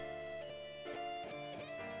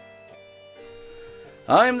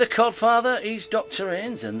I'm the Codfather, he's Dr.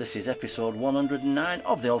 Ains, and this is episode 109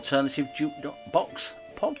 of the Alternative Jukebox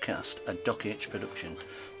podcast, a Doc H production.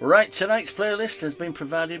 Right, tonight's playlist has been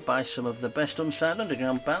provided by some of the best unsigned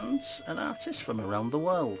underground bands and artists from around the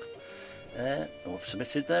world who have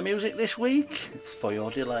submitted their music this week. It's for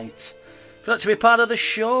your delight. If you'd like to be part of the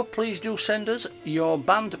show, please do send us your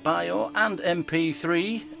band bio and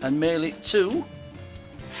MP3 and mail it to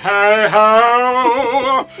Hey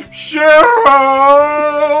ho, show!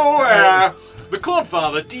 The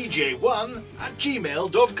Codfather DJ1 at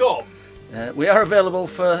gmail.com. We are available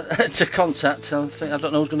to contact. I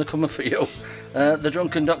don't know who's going to come for you. The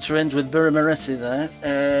Drunken Doctor ends with Burry Moretti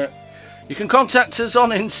there. You can contact us on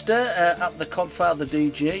Insta at the Codfather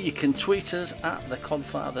DJ. You can tweet us at the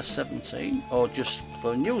Codfather17, or just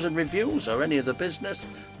for news and reviews or any other business,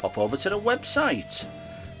 pop over to the website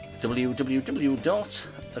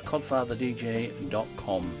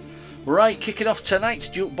www.thecodfatherdj.com. Right, kicking off tonight's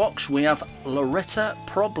jukebox, we have Loretta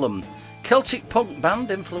Problem, Celtic punk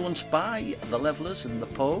band influenced by the Levellers and the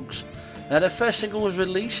Pogues. Their first single was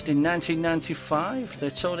released in 1995.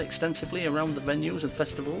 They toured extensively around the venues and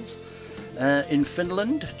festivals in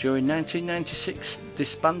Finland during 1996,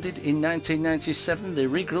 disbanded in 1997. They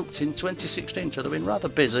regrouped in 2016, so they've been rather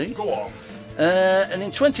busy. Go on. And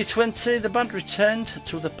in 2020, the band returned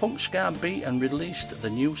to the punk ska beat and released the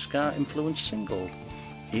new ska-influenced single,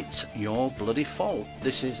 It's Your Bloody Fault.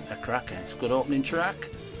 This is a cracker. It's a good opening track.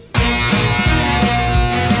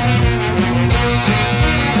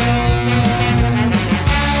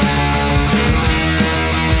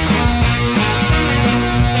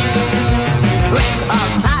 Break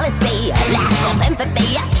of policy, lack of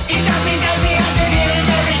empathy. It's something that we have to deal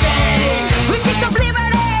with every day. Restrict of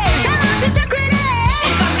liberties, anti-security.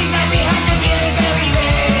 It's something that we have to deal with every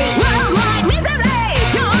day. Worldwide misery,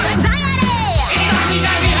 pure anxiety. It's something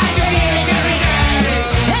that we have to deal with every day.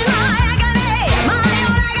 And my agony, my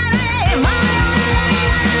own agony, my own agony.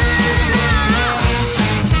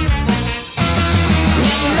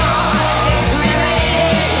 Noise,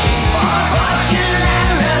 melodies, for fortune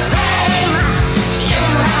and the fame. You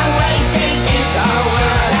have wasted this whole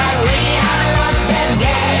world and we have lost the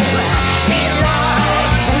game.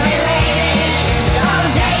 Milords, miladies, don't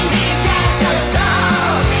take this as a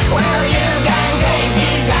song. Well, you can take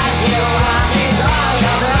this as you want, it's all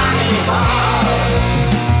your bloody fault.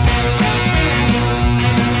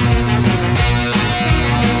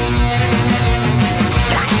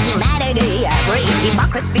 Flash humanity, breed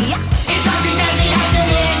hypocrisy. It's something that we have to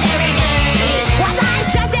live every day. What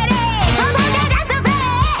life's tragedy, don't forget that's the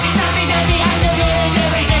fact. It's something that we have to live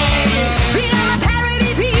every day. Freedom of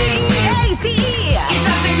parody, P-E-A-C-E. It's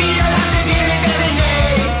something we all have to live every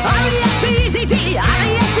day. R-E-S-P-E-C-T,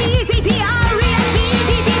 R-E-S-P-E-C-T,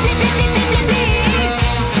 R-E-S-P-E-C-T, please.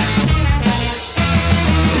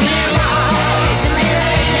 Milords,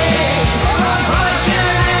 miladies, for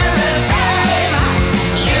fortune and the fame.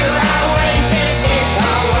 You have wasted this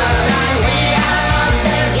whole world and we have lost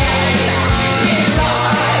the game.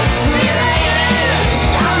 Milords, miladies,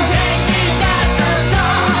 don't take this as a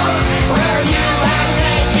song. Well, you can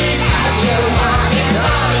take this as you want, it's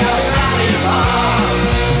all your bloody fault.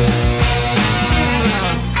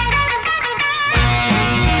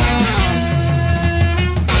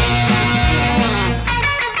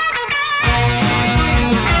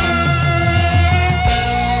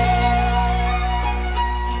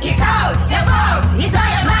 It's all your fault. It's all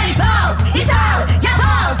your bloody fault. It's all your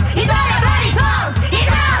fault. It's all your bloody fault. It's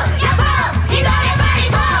all your fault. It's all your bloody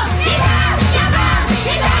fault. It's all your fault.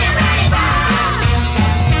 It's all your bloody fault.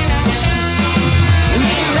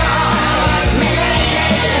 Milords,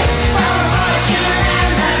 miladies, for fortune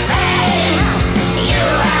and the fame. You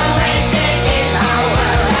have wasted this whole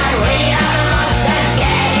world and we have lost the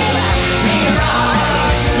game.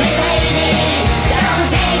 Milords, miladies, don't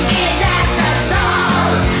take this as a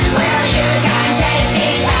song. Well, you can take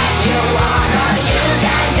this as you want, or you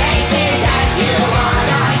can take this as you want,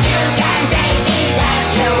 or you can take this as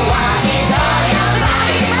you want. It's all your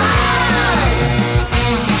bloody fault.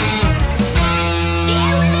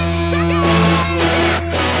 Deal with it, suckers.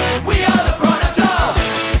 We are the prototype,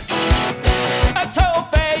 a total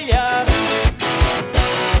failure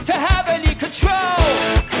to have any control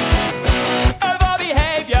of our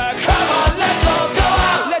behavior. Come on, let's all go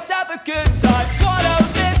out, let's have a good time. Swallow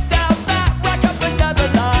this down, back, rack up another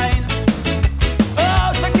line.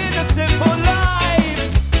 Oh, so give a simple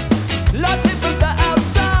life, locked in from the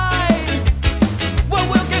outside. Well,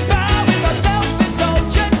 we'll get by with our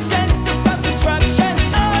self-indulgent sense of self-destruction,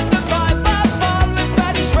 undermined by fall and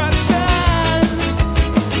bad destruction.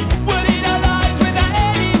 We'll lead our lives without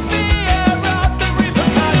any fear.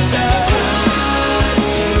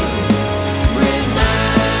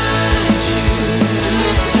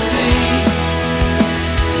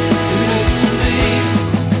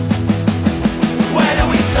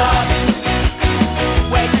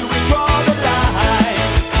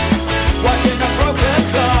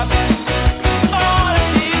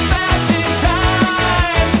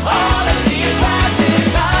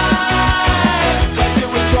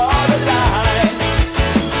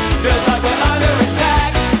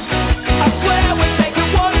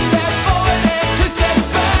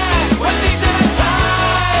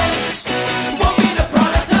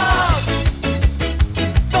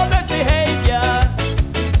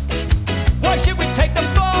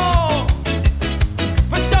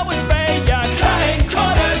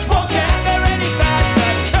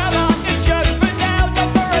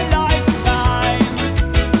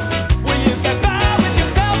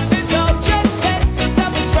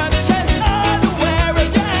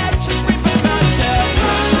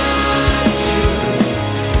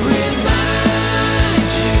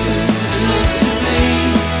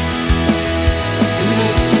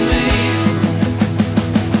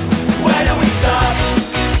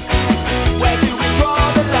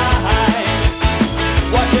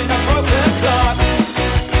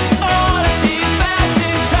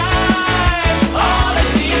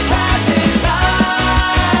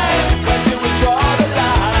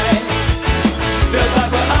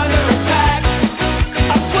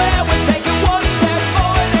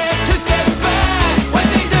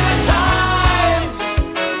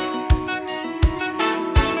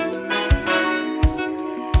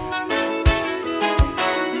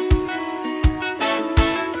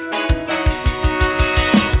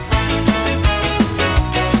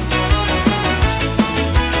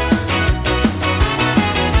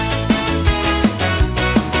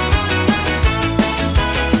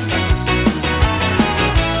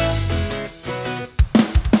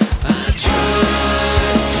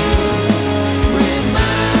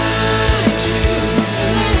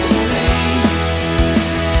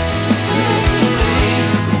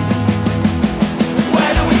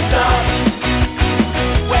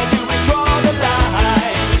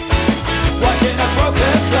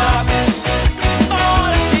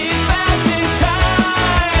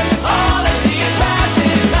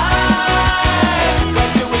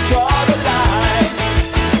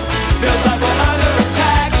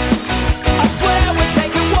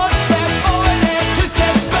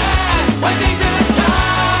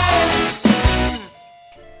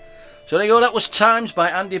 So there you go, that was Times by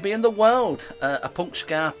Andy B in the World, a punk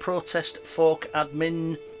ska protest folk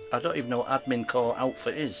admin. I don't even know what admin core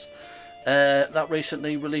outfit is. That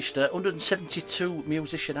recently released a 172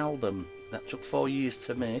 musician album that took 4 years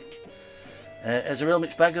to make. As a real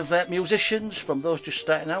mixed bag of musicians, from those just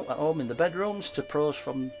starting out at home in the bedrooms to pros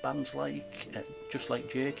from bands like Just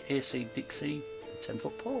Like Jake, AC Dixie, and 10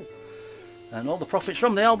 Foot Pole. And all the profits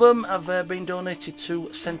from the album have been donated to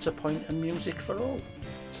Centrepoint and Music for All.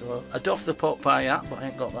 So I doff the pot pie hat, but I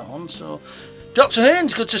ain't got that on. So, Dr.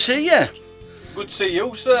 Haynes, good to see you. Good to see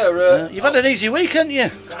you, sir. You've had an easy week, haven't you?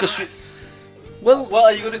 Well,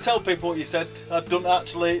 are you going to tell people what you said? I don't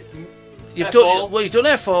actually. You've done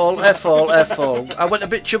F-all. I went a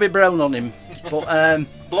bit chubby brown on him, but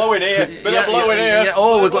blowing here, bit of blowing here. Yeah,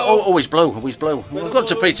 always blow. We've gone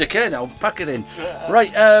to Peter Kay now. Pack it in.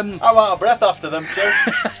 Right. I'm out of breath after them too.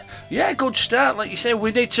 Yeah, good start. Like you say,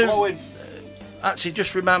 we need to actually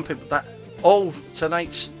just remind people that all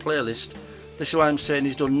tonight's playlist. This is why I'm saying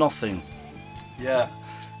he's done nothing. Yeah.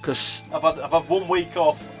 Because I've had 1 week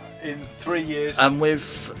off in 3 years. And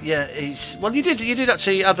you did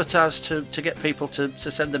actually advertise to get people to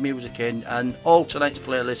send the music in, and all tonight's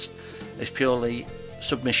playlist is purely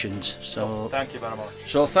submissions. So thank you very much.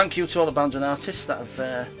 So thank you to all the bands and artists that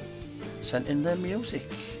have sent in their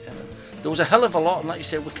music. There was a hell of a lot, and like you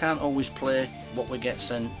said, we can't always play what we get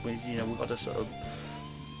sent. We've got to sort of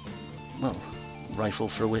rifle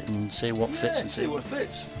through it and see what fits and see what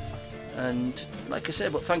fits. And like I say,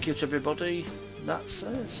 but thank you to everybody that's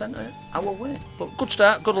sent it our way. But good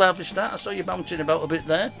start, good lively start. I saw you bouncing about a bit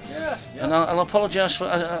there. Yeah. And I'll apologise for.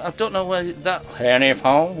 I don't know where that. Henny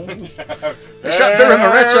phone. It's that Birra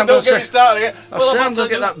Moretti. I'm going to say. I'm going to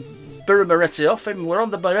get that Birra Moretti off him. We're on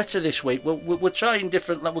the Moretti this week. We're trying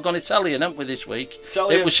different. We're going Italian, aren't we, this week?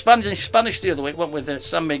 Italian. It was Spanish the other week. Went with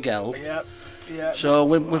San Miguel. Yeah. Yeah. So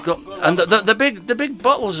we've got and the big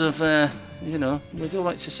bottles of we do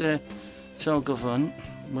like to say to our government.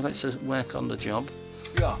 We like to work on the job.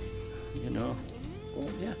 Yeah.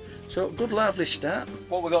 Yeah. So good lively start.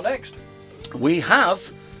 What we got next? We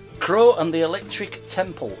have Krow and the Electric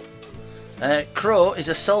Temple. Krow is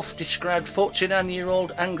a self-described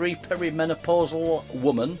 49-year-old angry perimenopausal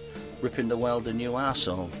woman ripping the world a new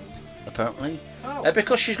arsehole, apparently,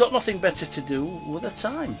 because she's got nothing better to do with her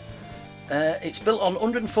time. It's built on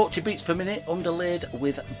 140 beats per minute, underlaid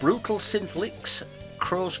with brutal synth licks,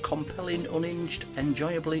 Krow's compelling, unhinged,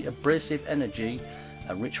 enjoyably abrasive energy,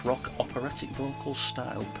 and rich rock operatic vocal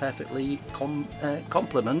style perfectly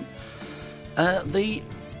complement the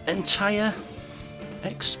entire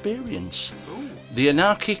experience. Ooh. The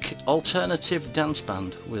anarchic alternative dance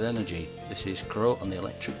band with energy. This is Krow and the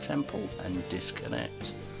Electric Temple and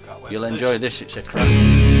Disconnect. You'll enjoy this, it's a crack.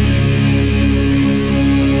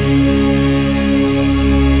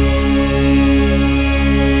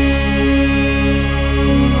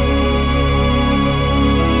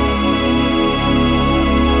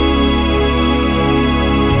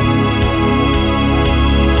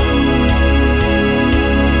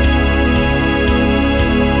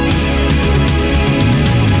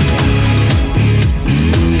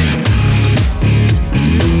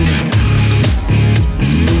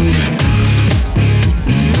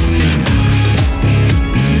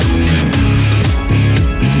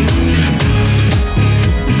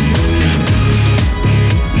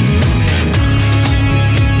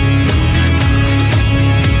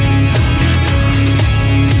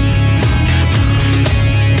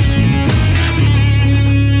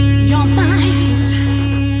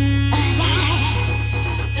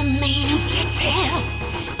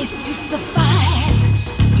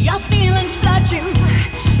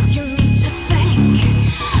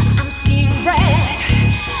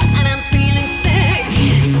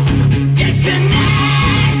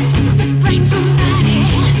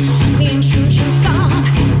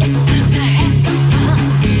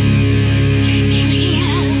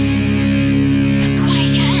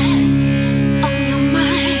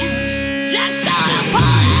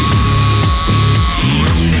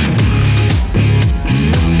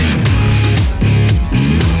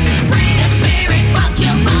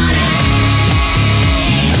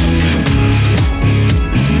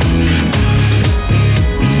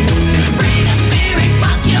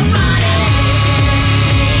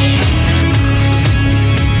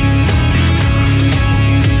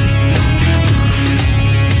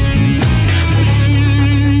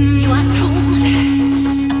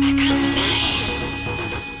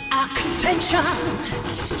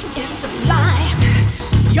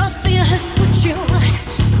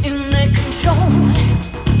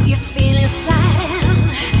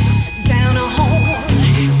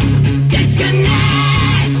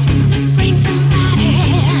 Disconnect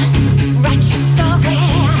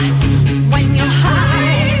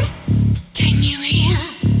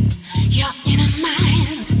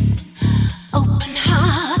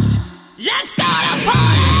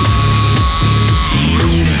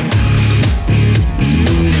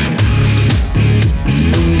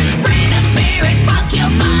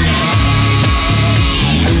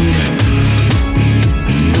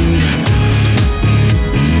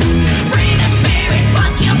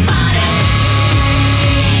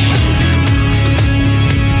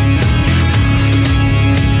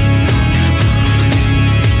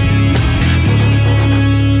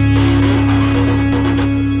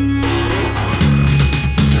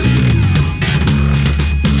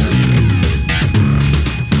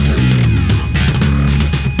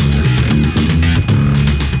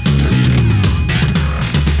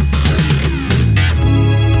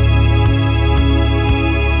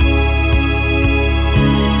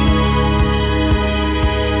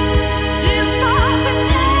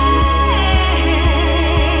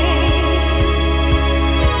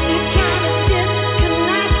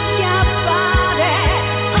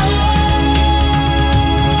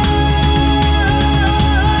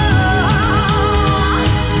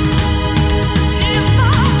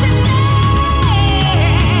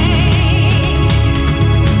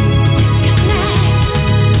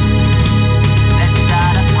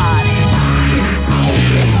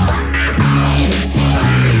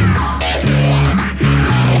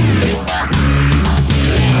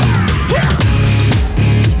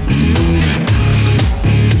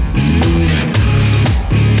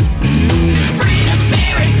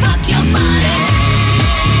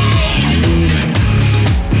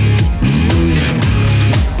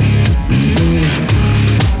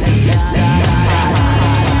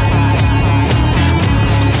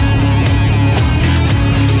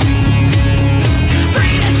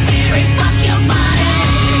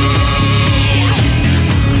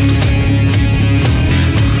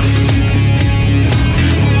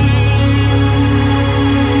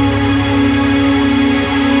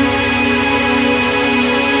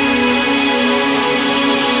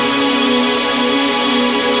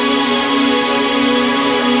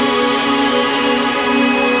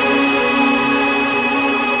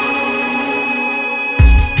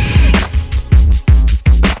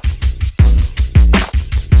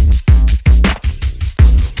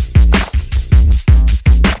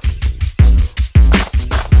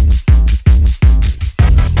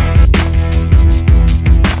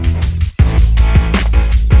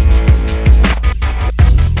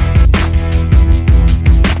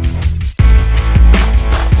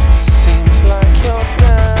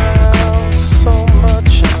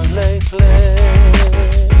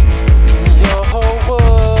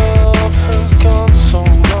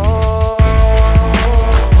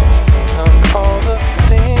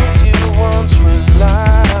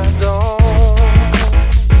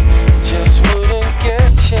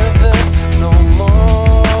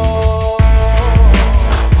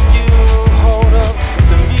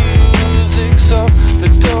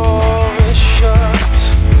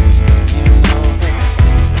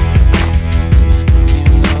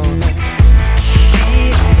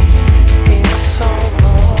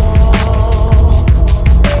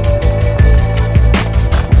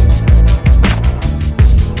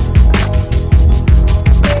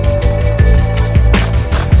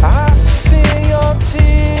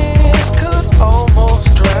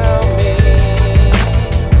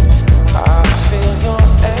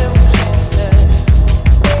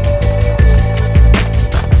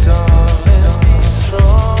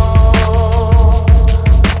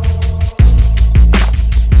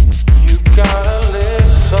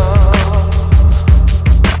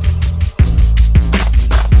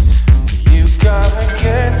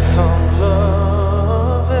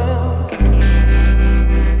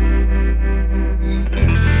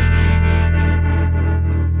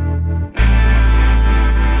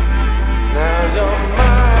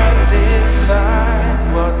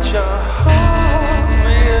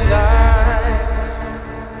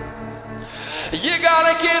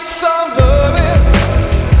some loving.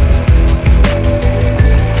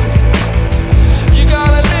 You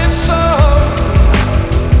gotta live some.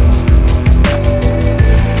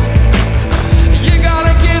 You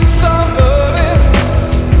gotta get some loving.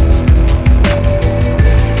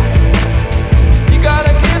 You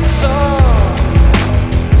gotta get some.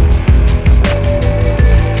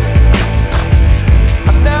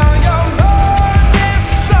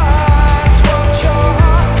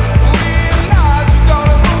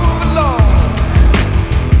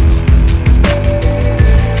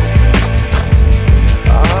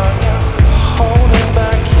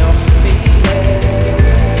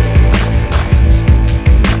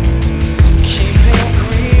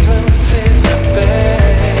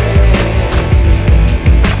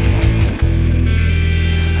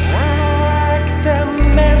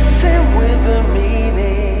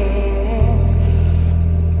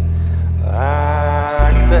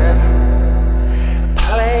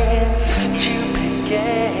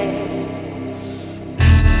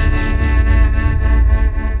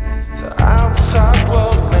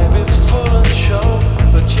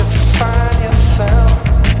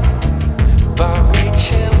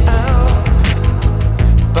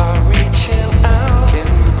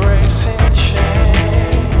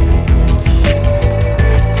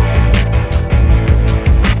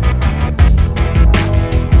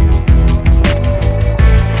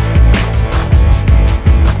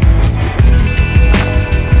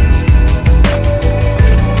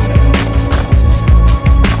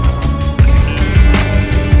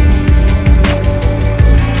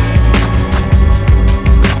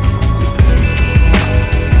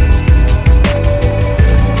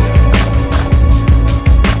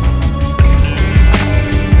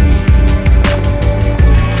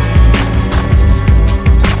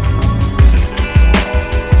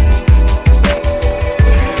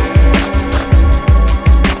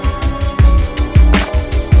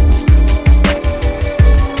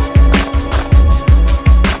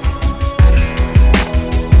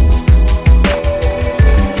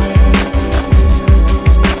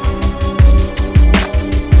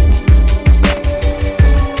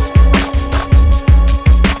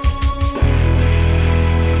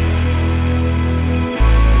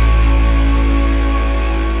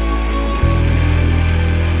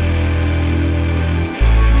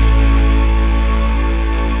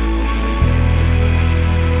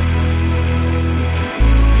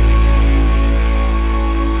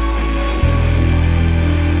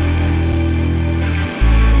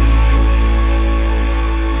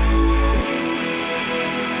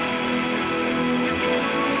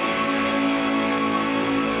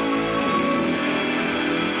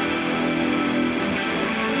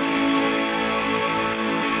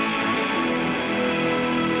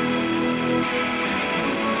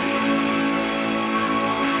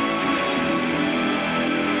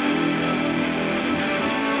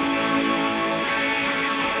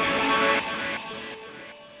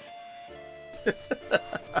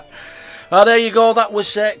 Oh, there you go. That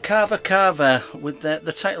was Kava with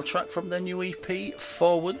the title track from their new EP,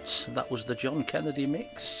 Forwards. That was the John Kennedy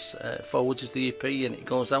mix. Forwards is the EP, and it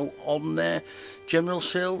goes out on general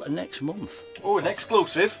sale next month. Oh, an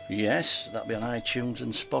exclusive. Yes, that'll be on iTunes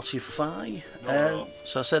and Spotify. No.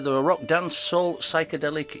 So I said they're a rock, dance, soul,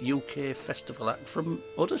 psychedelic UK festival act from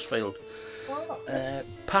Huddersfield. Oh.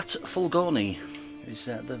 Pat Fulgoni is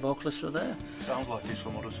the vocalist for there. Sounds like he's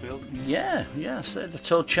from Huddersfield. Yeah, so they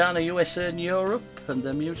toured China, USA and Europe, and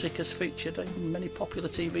their music has featured in many popular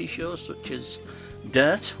TV shows such as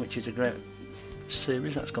Dirt, which is a great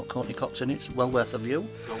series that's got Courtney Cox in it. It's well worth a view.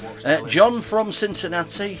 John from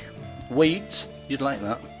Cincinnati, Weeds, you'd like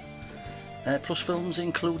that. Plus films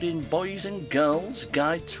including Boys and Girls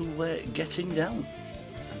Guide to Getting Down,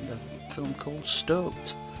 and a film called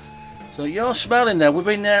Stoked. So you're smiling there. We've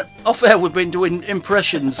been off air. We've been doing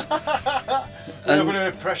impressions. We're doing an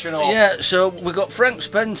impression of. Yeah. So we've got Frank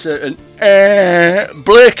Spencer and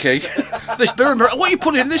Blakey. What are you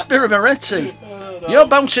putting in this Moretti? No. You're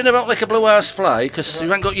bouncing about like a blue-arsed fly because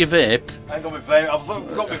you ain't got your vape. I ain't got my vape. I've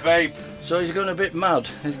got my vape. So he's going a bit mad.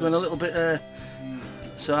 He's going a little bit.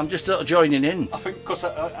 So I'm just sort of joining in. I think because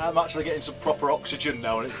I'm actually getting some proper oxygen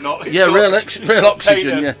now, and it's not. Real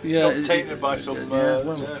oxygen. Yeah. Not tainted by some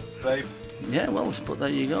vape. Yeah, well, but there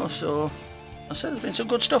you go. So I said there's been some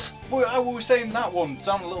good stuff. Well, we were saying that one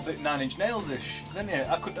sounded a little bit Nine Inch Nails-ish, didn't you?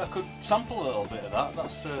 I could sample a little bit of that.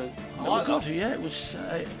 That's I like that. Yeah, it was.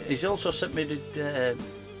 He's also sent me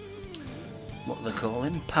what do they call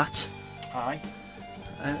him? Pat. Aye.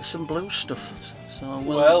 Some blues stuff.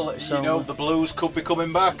 So the blues could be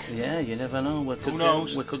coming back. Yeah, you never know. Who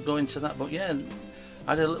knows? We could go into that, but yeah,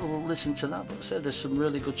 I had a little listen to that, but I said there's some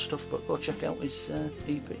really good stuff, but go check out his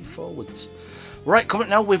EP Forwards. Right, coming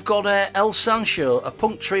now, we've got El Sancho, a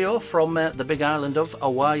punk trio from the big island of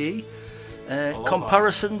Hawaii.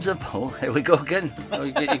 Comparisons of... Oh, here we go again. Oh,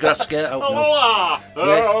 you get your grass skirt out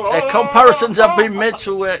now. Comparisons have been made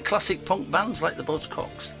to classic punk bands like the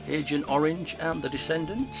Buzzcocks, Agent Orange and the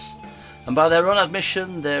Descendants. And by their own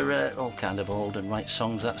admission, they're all kind of old and write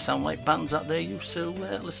songs that sound like bands that they used to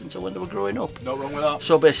listen to when they were growing up. Not wrong with that.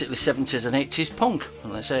 So basically 70s and 80s punk.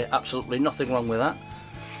 And I say absolutely nothing wrong with that.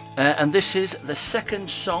 And this is the second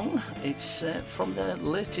song. It's from their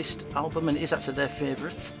latest album, and it is actually their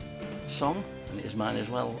favourite song, and it is mine as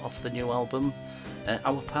well, off the new album,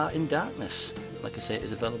 Our Part in Darkness. Like I say, it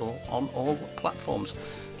is available on all platforms.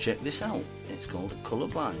 Check this out. It's called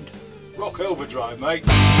Colourblind. Rock overdrive, mate.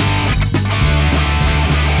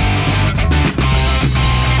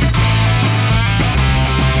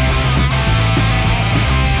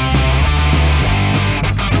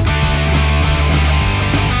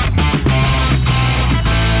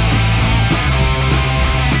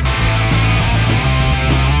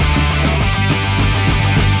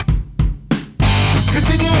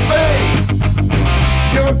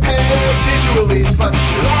 Visually, but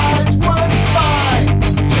your eyes would fine.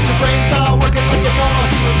 Just your brain's not working like it normal.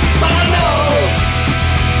 But I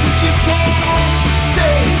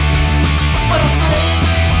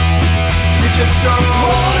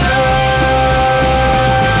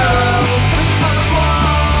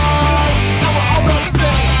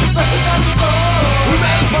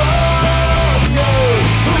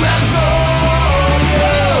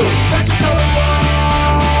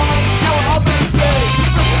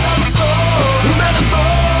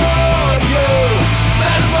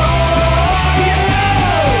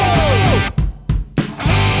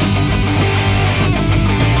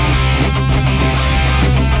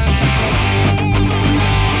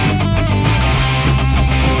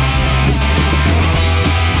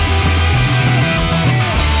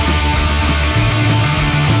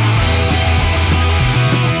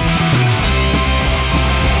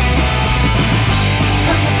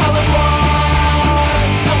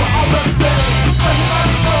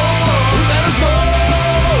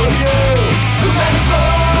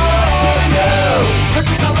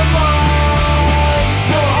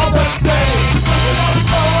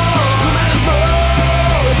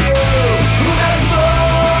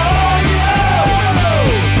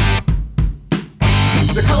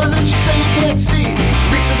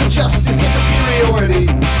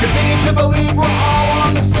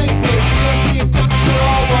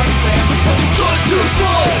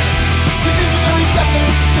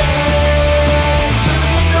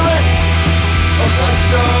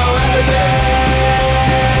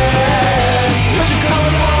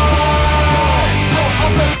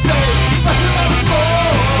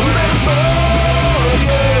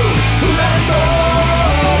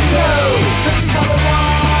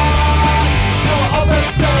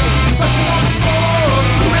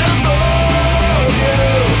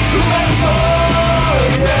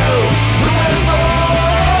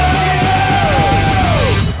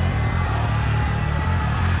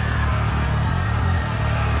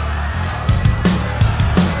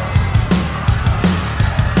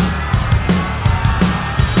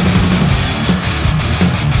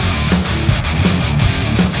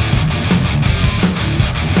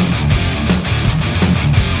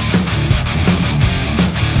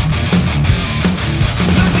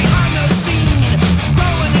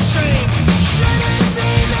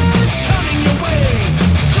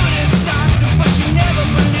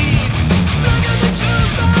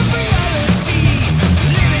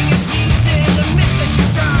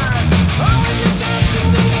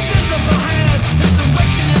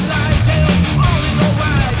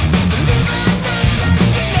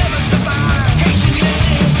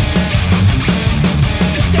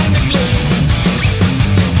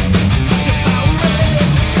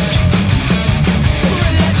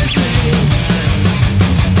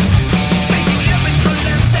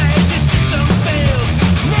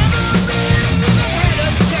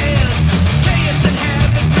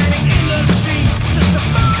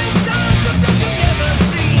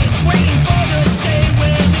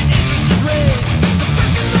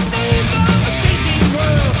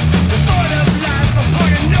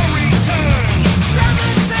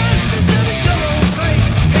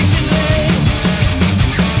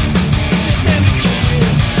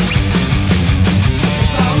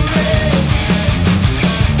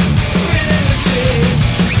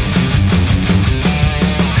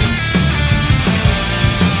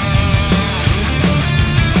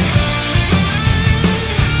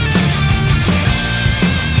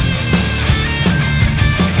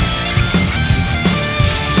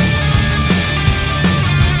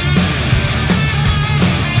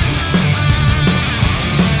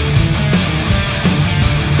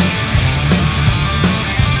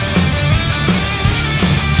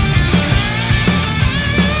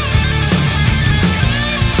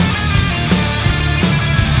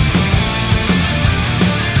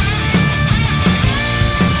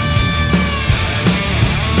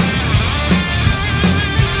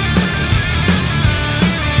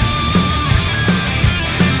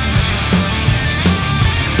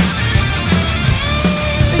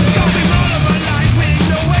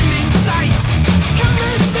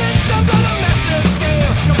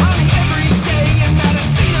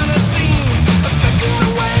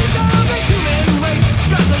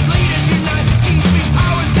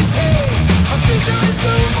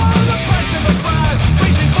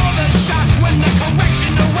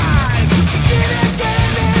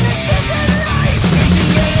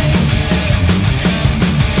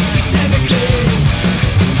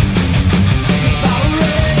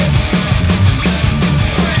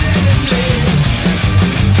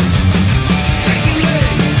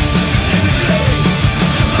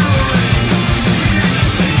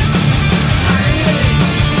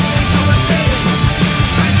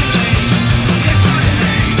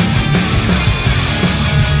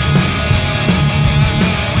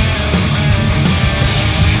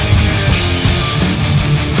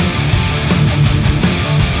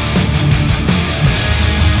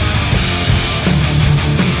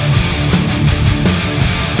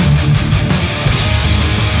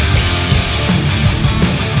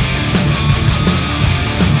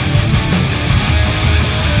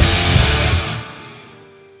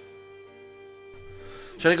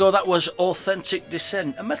So there you go, that was Authentic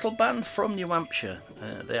Dissent, a metal band from New Hampshire.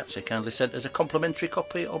 They actually kindly sent us a complimentary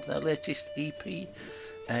copy of their latest EP,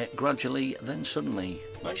 Gradually Then Suddenly,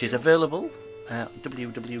 which is available at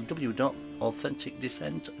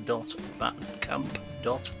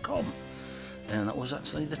www.authenticdissent.bandcamp.com. And that was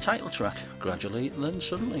actually the title track, Gradually Then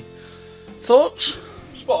Suddenly. Thoughts?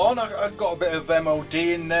 Spot on. I got a bit of MOD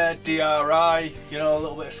in there, DRI, you know, a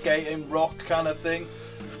little bit of skating, rock kind of thing.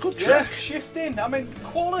 Good track. Yeah, shifting. I mean,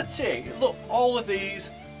 quality. Look, all of these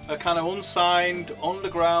are kind of unsigned,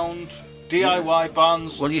 underground, DIY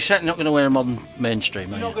bands. Well, you're certainly not going to wear them on mainstream,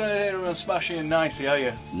 You're are not you? going to hear them smashing and nicey, are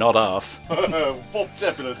you? Not half.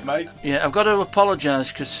 Fabulous, mate. Yeah, I've got to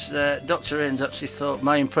apologise because Dr. Haynes actually thought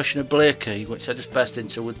my impression of Blakey, which I just burst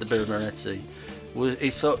into with the beer Moretti, was he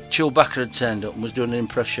thought Chewbacca had turned up and was doing an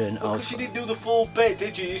impression of. Because you didn't do the full bit,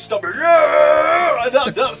 did you? You stopped.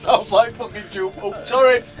 That sounds like fucking Chew. Oh,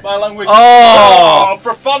 sorry, my language. Oh!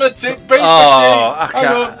 Profanity, beef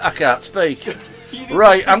I can't speak.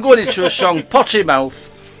 Right, I'm going into a song, Potty Mouth.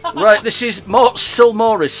 Right, this is Morte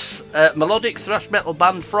Silmoris, a melodic thrash metal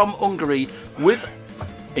band from Hungary with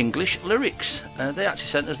English lyrics. They actually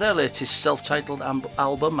sent us their latest self-titled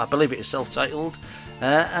album, I believe it is self-titled,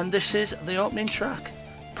 and this is the opening track,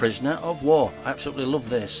 Prisoner of War. I absolutely love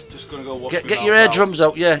this. Just going to go watch Get your hair drums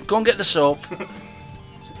out, yeah, go and get the soap.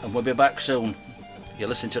 And we'll be back soon. You're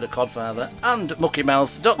listening to the Codfather and Mucky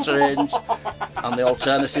Mouth, Dr. Haynes, and the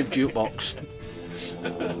Alternative Jukebox.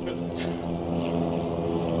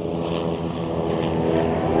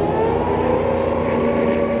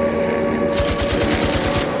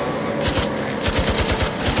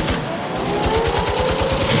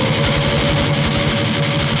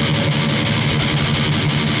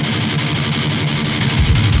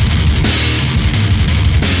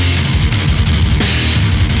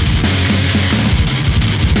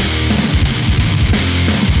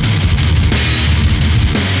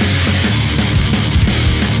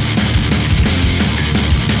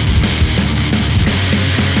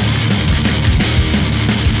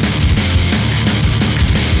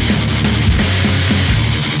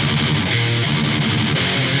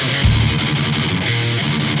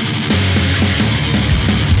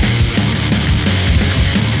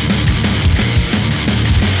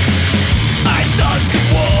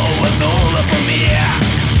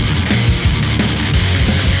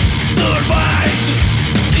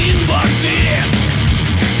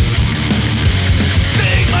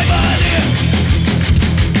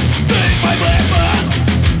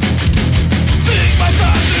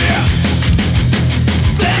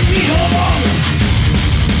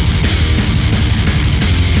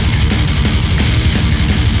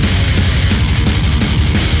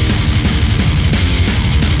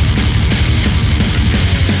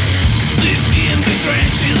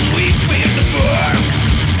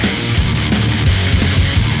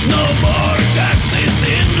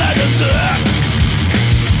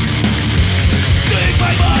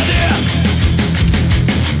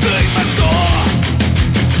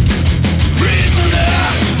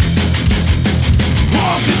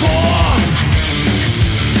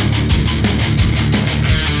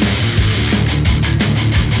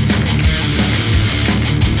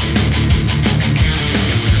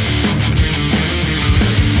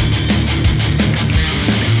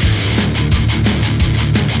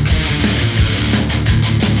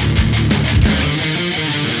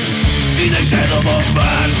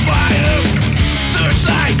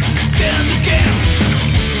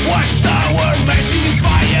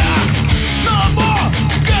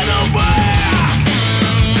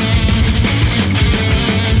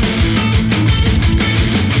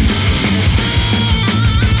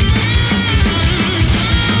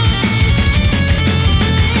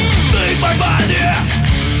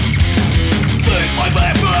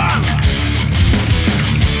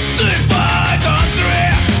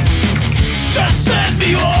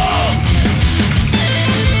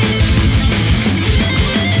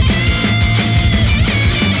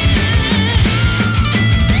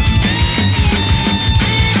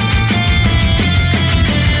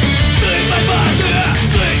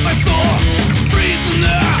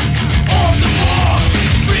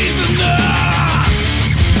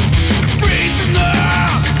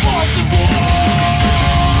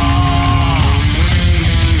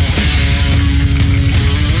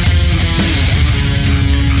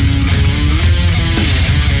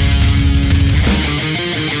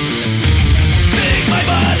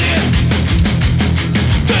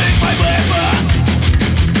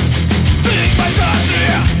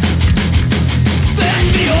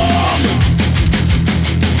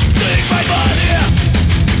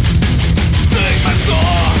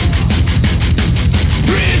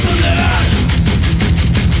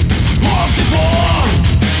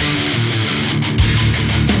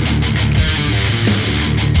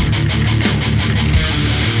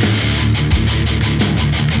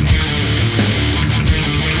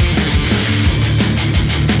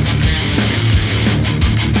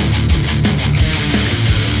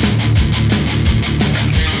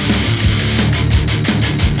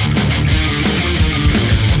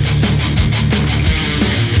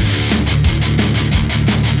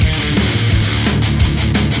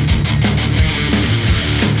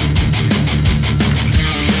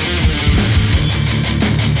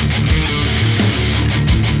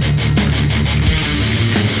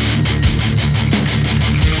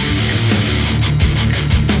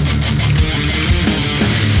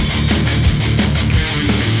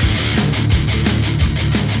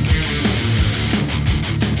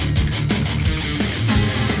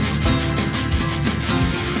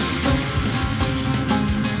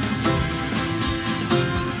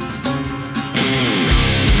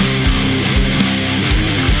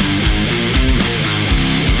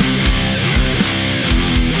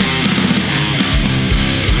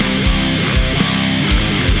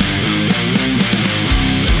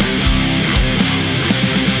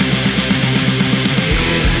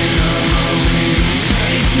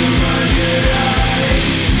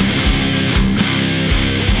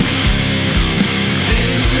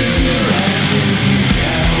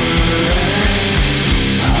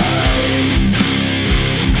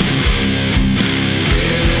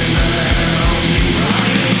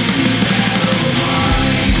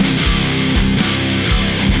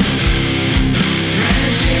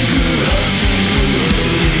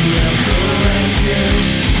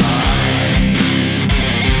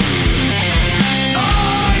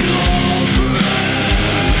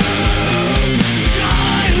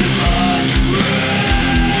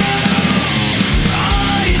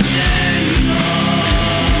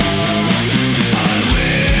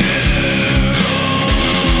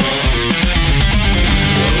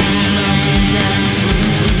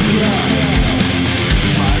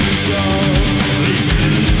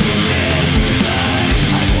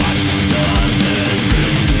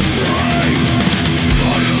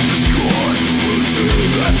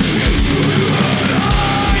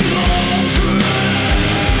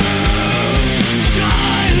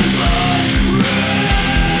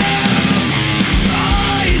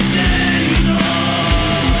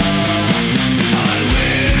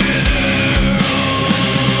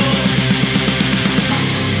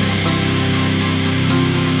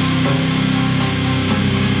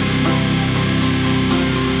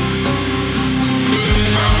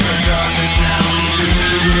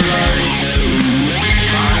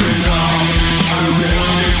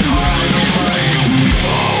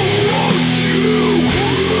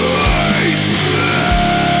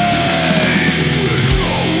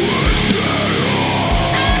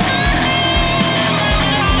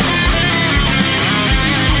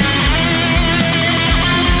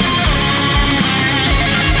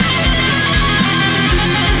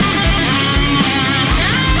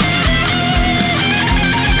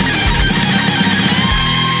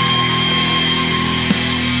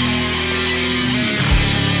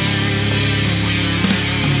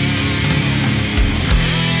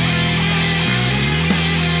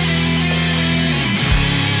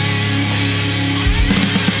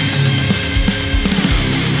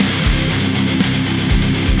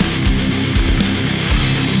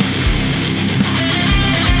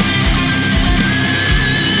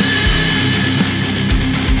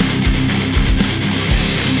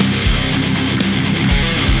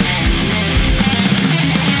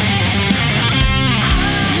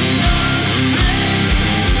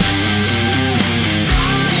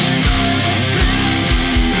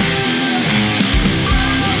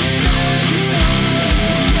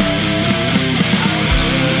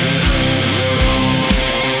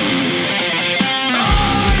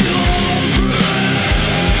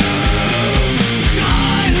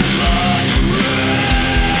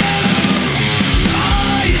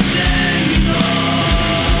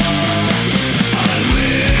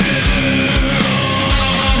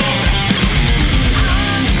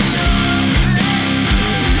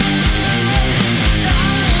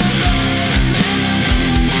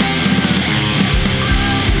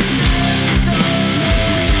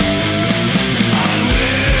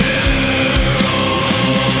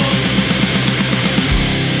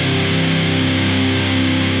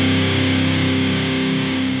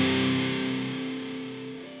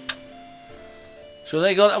 So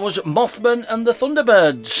there you go, that was Mothman and the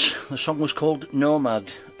Thunderbirds. The song was called Nomad.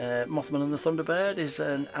 Mothman and the Thunderbird is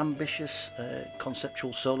an ambitious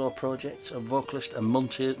conceptual solo project of vocalist and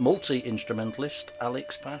multi-instrumentalist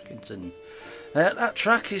Alex Parkinson. That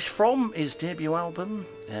track is from his debut album,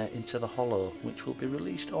 Into the Hollow, which will be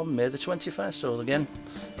released on May the 21st. So again,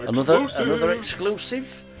 another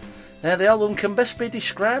exclusive. The album can best be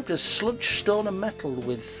described as sludge, stone and metal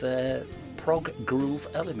with prog groove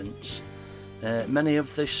elements. Many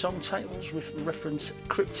of the song titles reference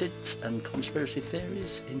cryptids and conspiracy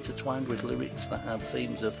theories intertwined with lyrics that have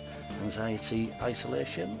themes of anxiety,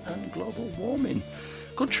 isolation and global warming.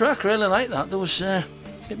 Good track, really like that. There was it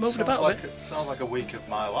moved about a bit. Sounds like a week of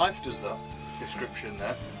my life, does that description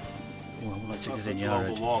there? Well, let's get in your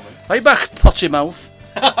Global head. warming. Are you back, potty mouth?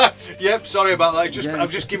 Yep, sorry about that.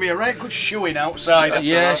 I've just given me a right good shoeing outside. After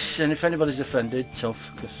Yes, and if anybody's offended,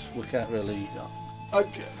 tough, because we can't really... that.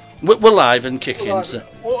 We're live and kicking. Well, So,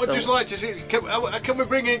 I'd just like to see. Can we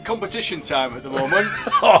bring in competition time at the moment?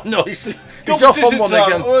 oh no, he's off on one time.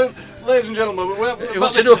 again. Well, ladies and gentlemen, He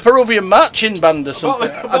wants to do a Peruvian Marching Band or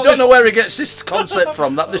something. I don't know where he gets this concept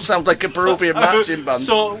from. This sounds like a Peruvian Marching Band.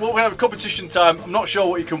 So we have competition time. I'm not sure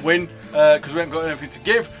what you can win because we haven't got anything to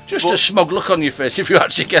give. Just a smug look on your face if you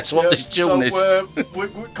actually guess what this tune is. We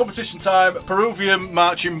competition time. Peruvian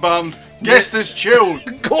Marching Band. Guess this tune.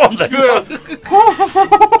 Go on then.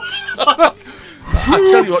 I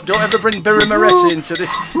tell you what, don't ever bring Birra Moretti into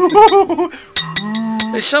this.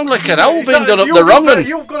 It sounds like an owl being done up the wrong one.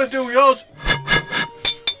 You've got to do yours.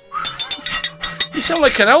 You sound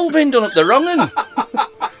like an owl being done up the wrong one.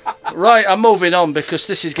 Right, I'm moving on because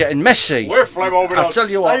this is getting messy. We're moving on. I'll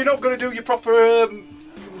tell you what. Are you not going to do your proper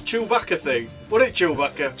Chewbacca thing? What is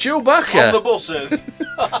Chewbacca? Chewbacca? On the buses.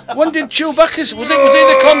 When did Chewbacca... Was he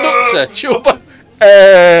the conductor? Chewbacca...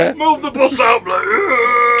 Move the bus out, bloke.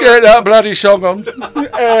 Get that bloody song on.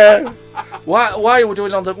 Why are we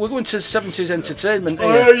doing on the... We're going to 70s entertainment here.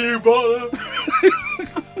 Where are you, butler?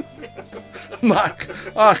 Mark,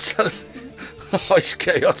 it's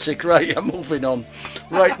chaotic. Right, I'm moving on.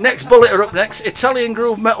 Right, next bullet are up next. Italian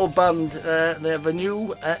groove metal band. They have a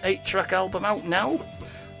new 8-track album out now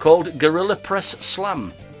called Gorilla Press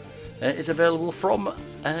Slam. It's available from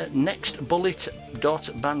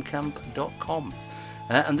nextbullet.bandcamp.com.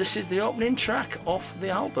 And this is the opening track off the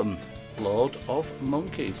album, Lord of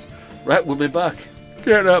Monkeys. Right, we'll be back.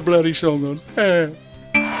 Get that bloody song on. This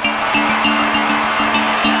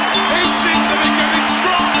seems to be getting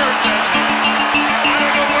stronger, Jesse. I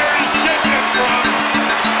don't know where he's getting it from.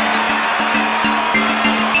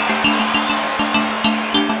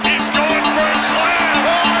 He's going for a slam.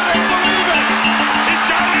 Oh, I don't believe it. He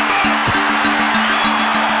got him up.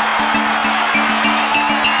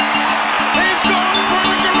 He's going for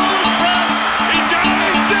the gorilla press. He got it.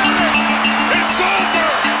 He did it. It's over.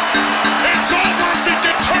 It's over if he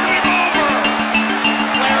can turn him over.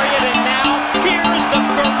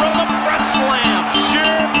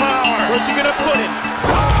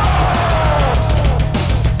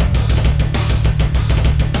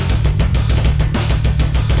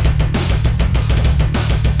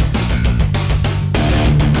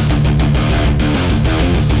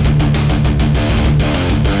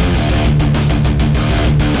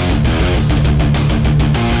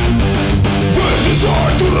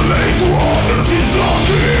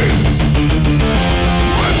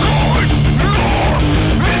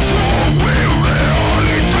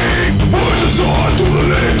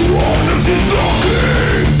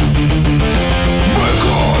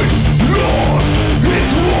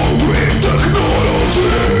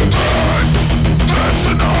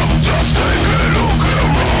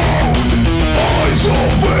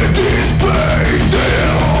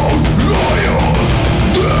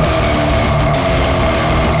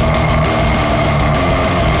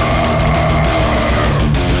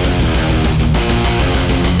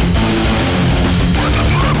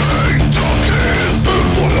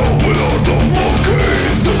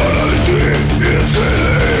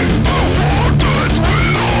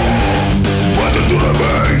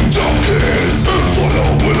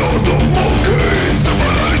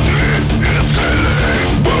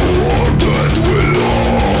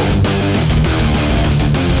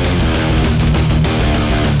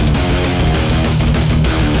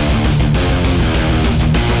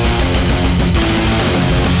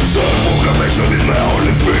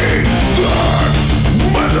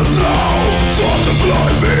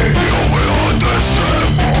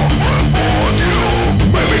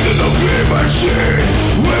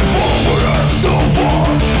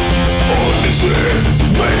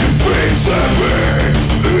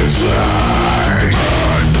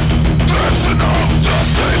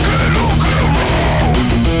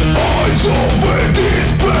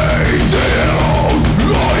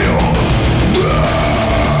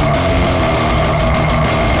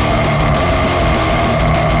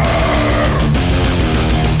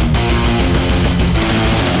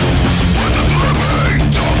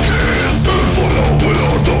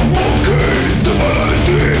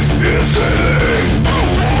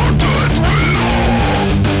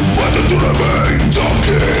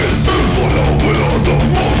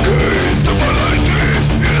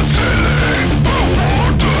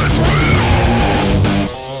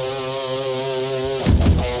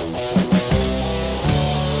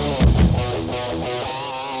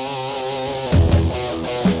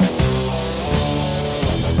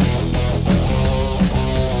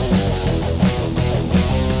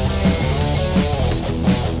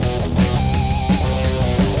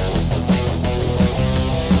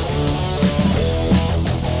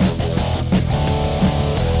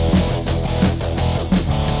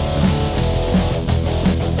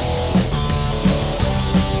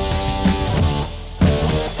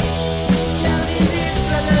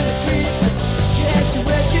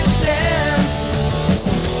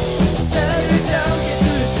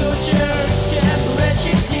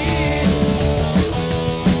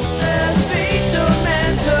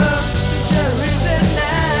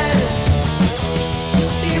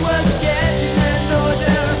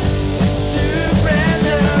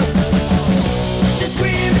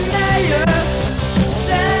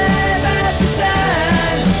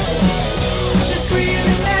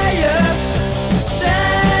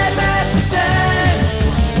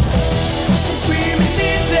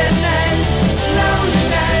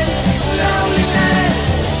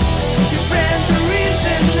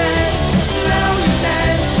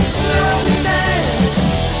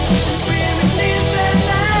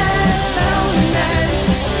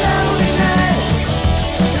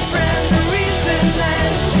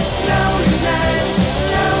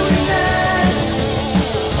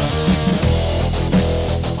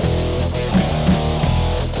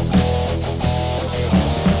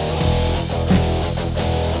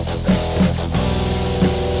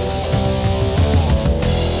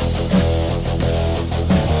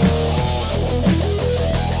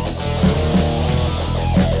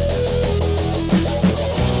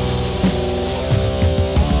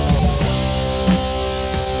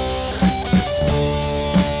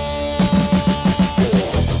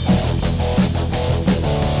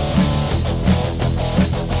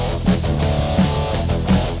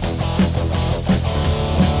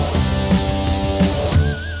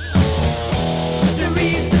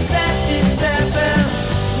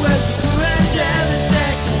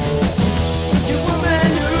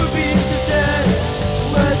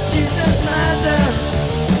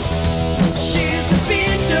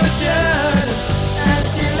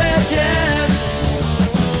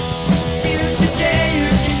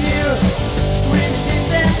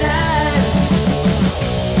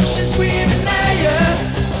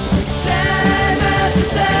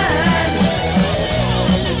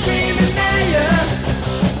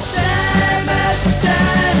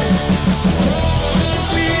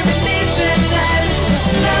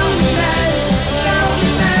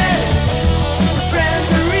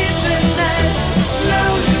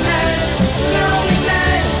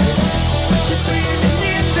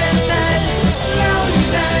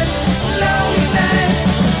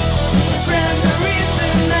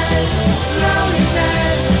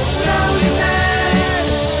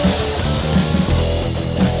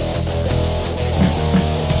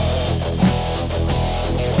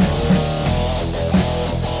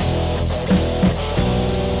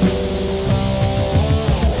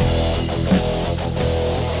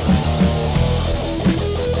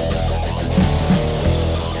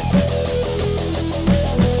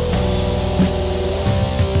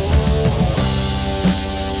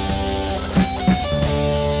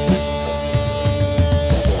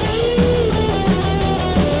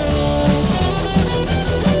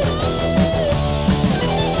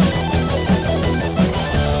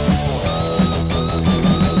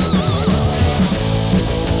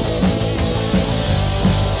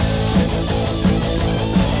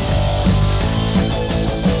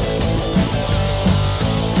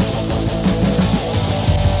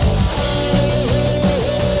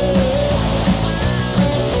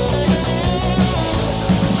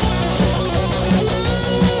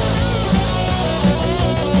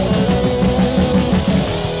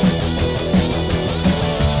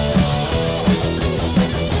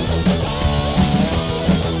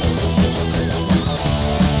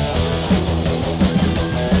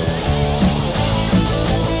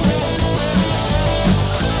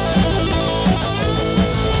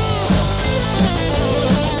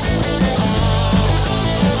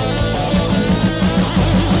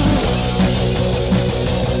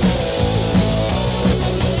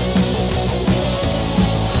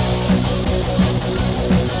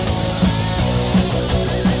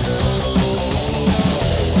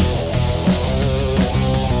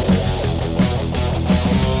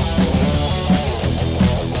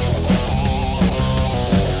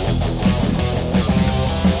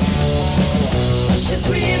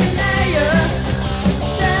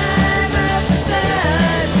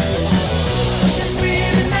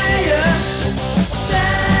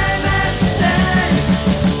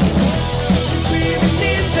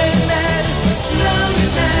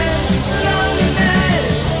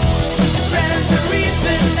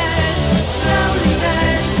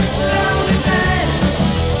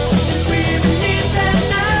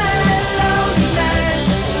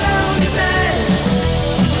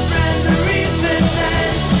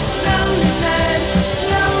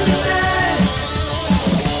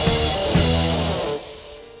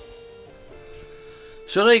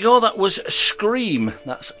 So there you go, that was Screem.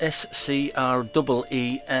 That's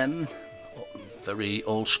SCREEM. Very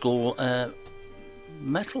old school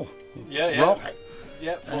metal. Rock.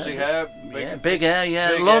 Yeah, fuzzy hair. Big hair, big hair.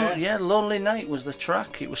 Yeah, Lonely Night was the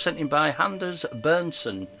track. It was sent in by Anders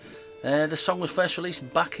Bernson. The song was first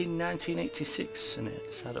released back in 1986 and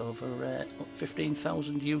it's had over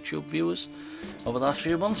 15,000 YouTube viewers over the last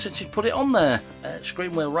few months since he put it on there.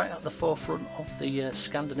 Screem were right at the forefront of the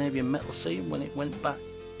Scandinavian metal scene when it went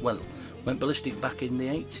ballistic back in the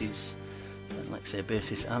 80s. And like I say,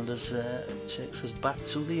 bassist Anders takes us back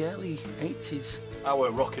to the early 80s. I were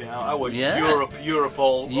rocking it out. I were Europe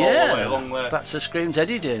all the way along there. Back to Scream's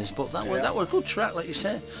Eddie days, but that was a good track, like you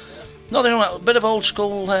say. Nothing wrong, a bit of old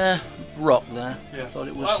school rock there. Yeah. I thought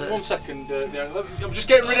it was. 1 second, I'm just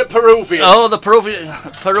getting rid of Peruvians. Oh, the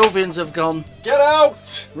Peruvians have gone. Get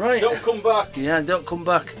out! Right. Don't come back. Yeah, don't come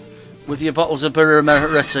back with your bottles of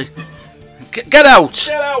Mothman. Get out!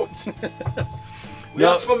 Get out! We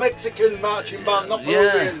asked for Mexican marching band, not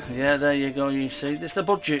Peruvian. Yeah, there you go. You see, it's the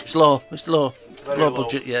budget. It's low. It's low. Very low low.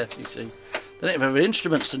 Budget. Yeah, you see. They don't have any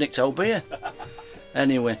instruments to nick out beer.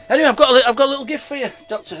 Anyway, I've got a little gift for you,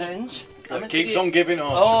 Dr. Haynes. It keeps on giving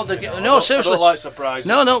on. Oh, no, seriously. I don't like surprises.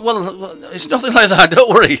 No, well, it's nothing like that. Don't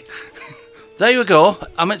worry. There you go.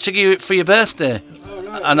 I meant to give you it for your birthday,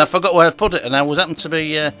 and I forgot where I put it, and I was happened to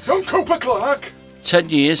be. Don't Cooper Clark. 10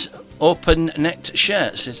 years. Open-necked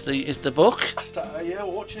shirts is the book. I started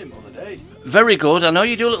watching him the other day. Very good. I know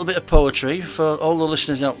you do a little bit of poetry for all the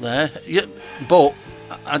listeners out there. But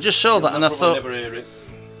I just saw that and I thought. Never hear it.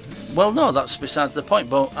 Well, no, that's besides the point.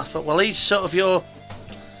 But I thought, well, he's sort of your.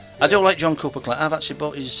 I do like John Cooper Clarke. I've actually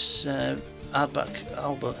bought his hardback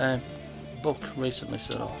album book recently.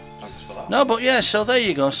 So. Thanks for that. No, but yeah. So there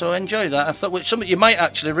you go. So enjoy that. I thought it's something you might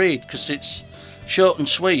actually read because it's short and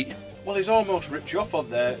sweet. Well, he's almost ripped you off on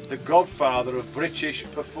there. The godfather of British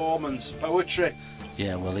performance poetry.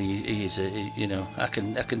 Yeah, well, he is. I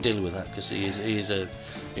can deal with that because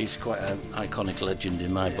he's quite an iconic legend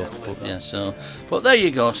in my book. But that. yeah, so but there you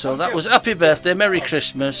go. So that was happy birthday, Merry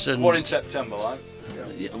Christmas, and More in September, like.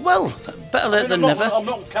 well, better late than never. I'm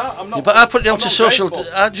not. Yeah, but I put it down I'm to not social.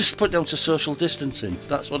 grateful. I just put it down to social distancing.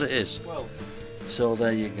 That's what it is. Well, So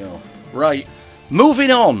there you go. Right, moving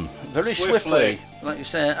on very Swiftly. Like you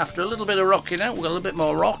say, after a little bit of rocking out, we've got a little bit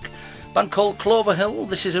more rock. Band called Cloverhill.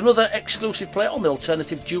 This is another exclusive play on the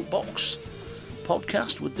Alternative Jukebox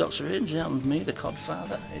podcast with Dr. Haynes and me, the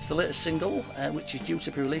Codfather. It's the latest single, which is due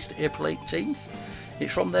to be released April 18th.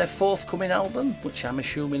 It's from their forthcoming album, which I'm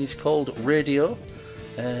assuming is called Radio,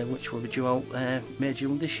 which will be due out May,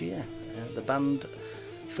 June this year. The band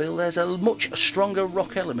feel there's a much stronger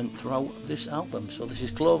rock element throughout this album. So this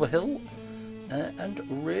is Cloverhill and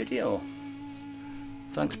Radio.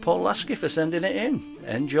 Thanks Paul Lasky for sending it in.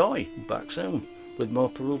 Enjoy. Back soon with more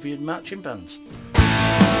Peruvian marching bands.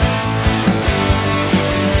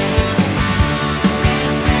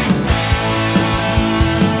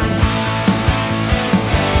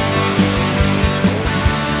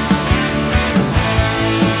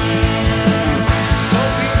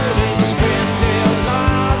 Some people they spend their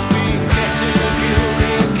lives being kept in a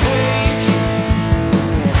gilded cage.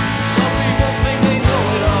 Some people think they know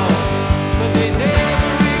it all, but they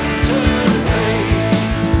never even turn the page.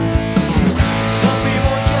 Some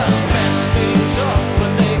people just mess things up.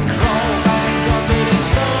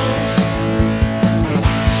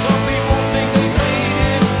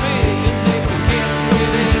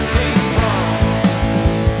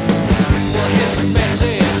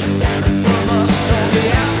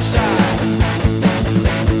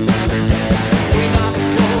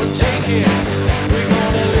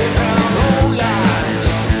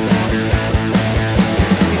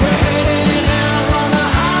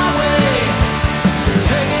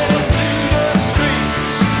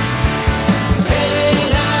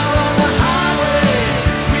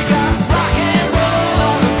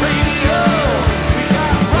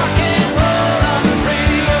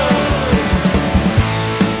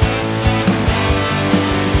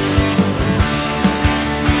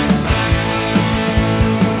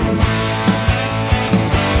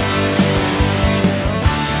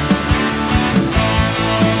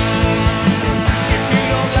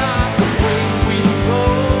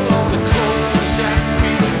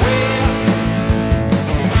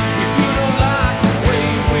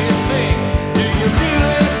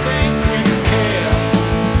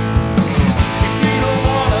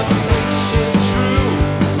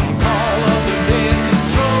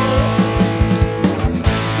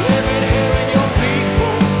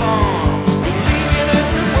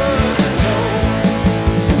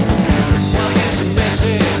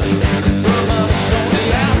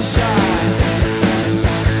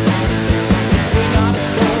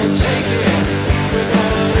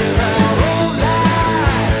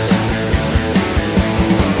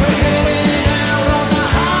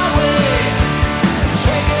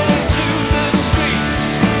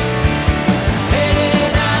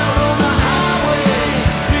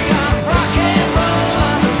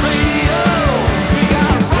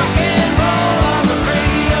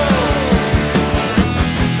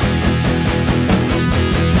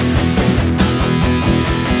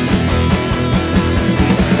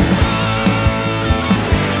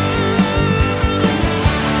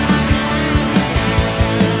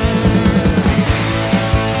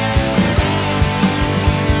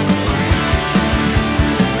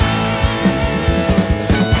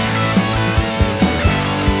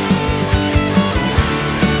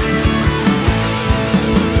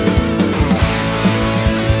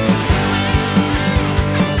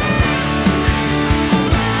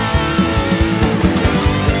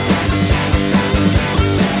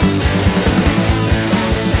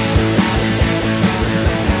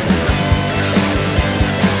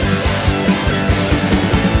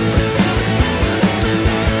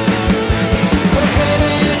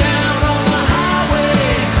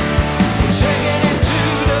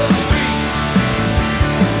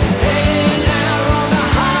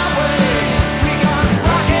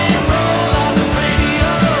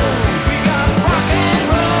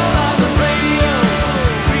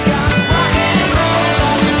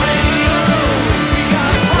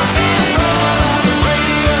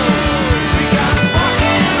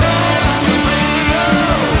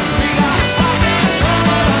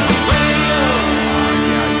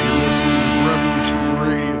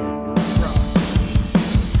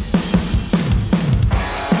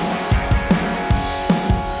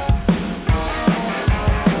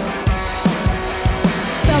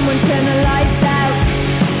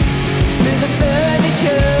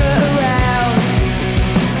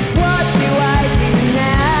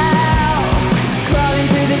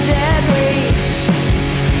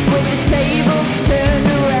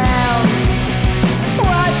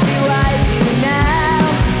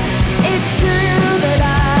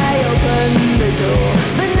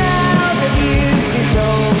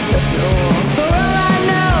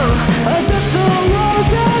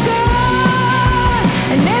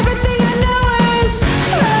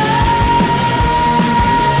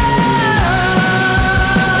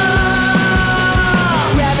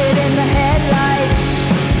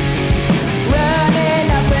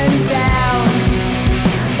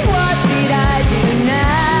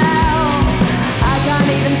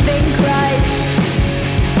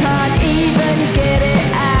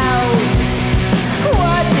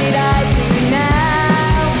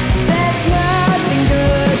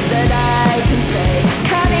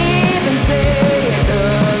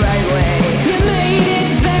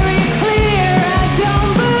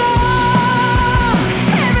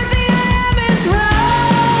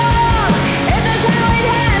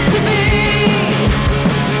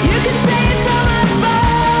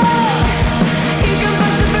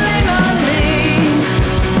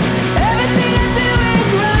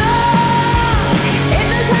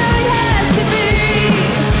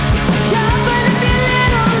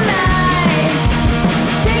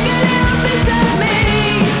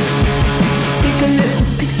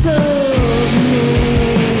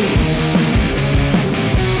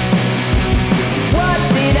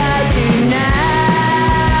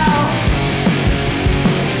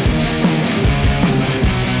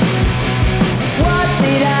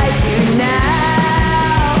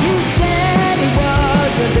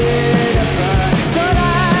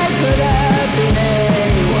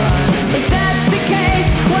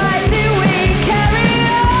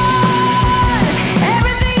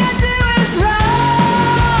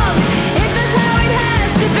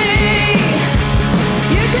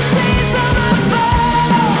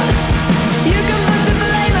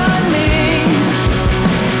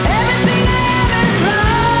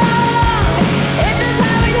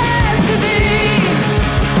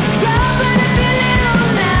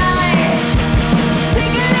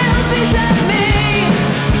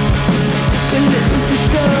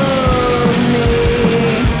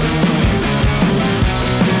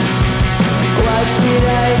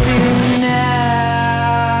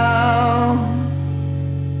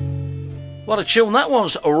 What a tune that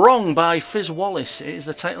was. Wrong by Fyzz Wallis. It is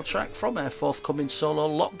the title track from her forthcoming solo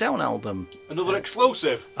Lockdown album. Another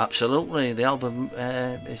explosive. Absolutely. The album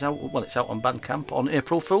is out, well, it's out on Bandcamp on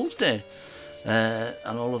April Fool's Day.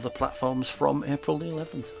 And all of the platforms from April the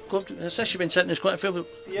 11th. Good. It says she's been sending us quite a few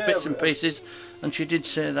bits and pieces, and she did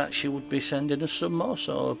say that she would be sending us some more,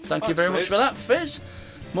 so thank you very much for that, Fyzz.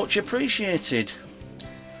 Much appreciated.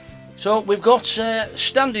 So we've got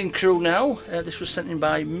Standing Crew now. This was sent in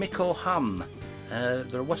by Mikko Ham.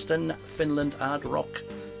 They're a Western Finland hard rock,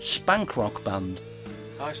 spank rock band.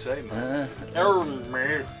 I say, man.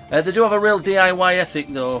 They do have a real DIY ethic,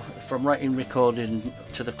 though. From writing, recording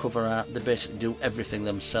to the cover art, they basically do everything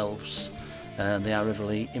themselves. And they are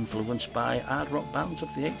heavily influenced by hard rock bands of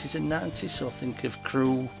the 80s and 90s. So think of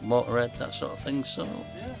Krow, Morte, that sort of thing. So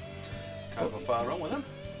yeah, can't go far wrong with them.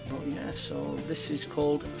 But yeah, so this is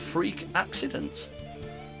called Freak Accident.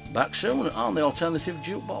 Back soon on the Alternative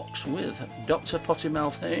Jukebox with Dr.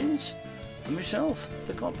 Pottymouth Haynes and myself,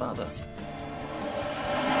 the Codfather.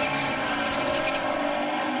 Freak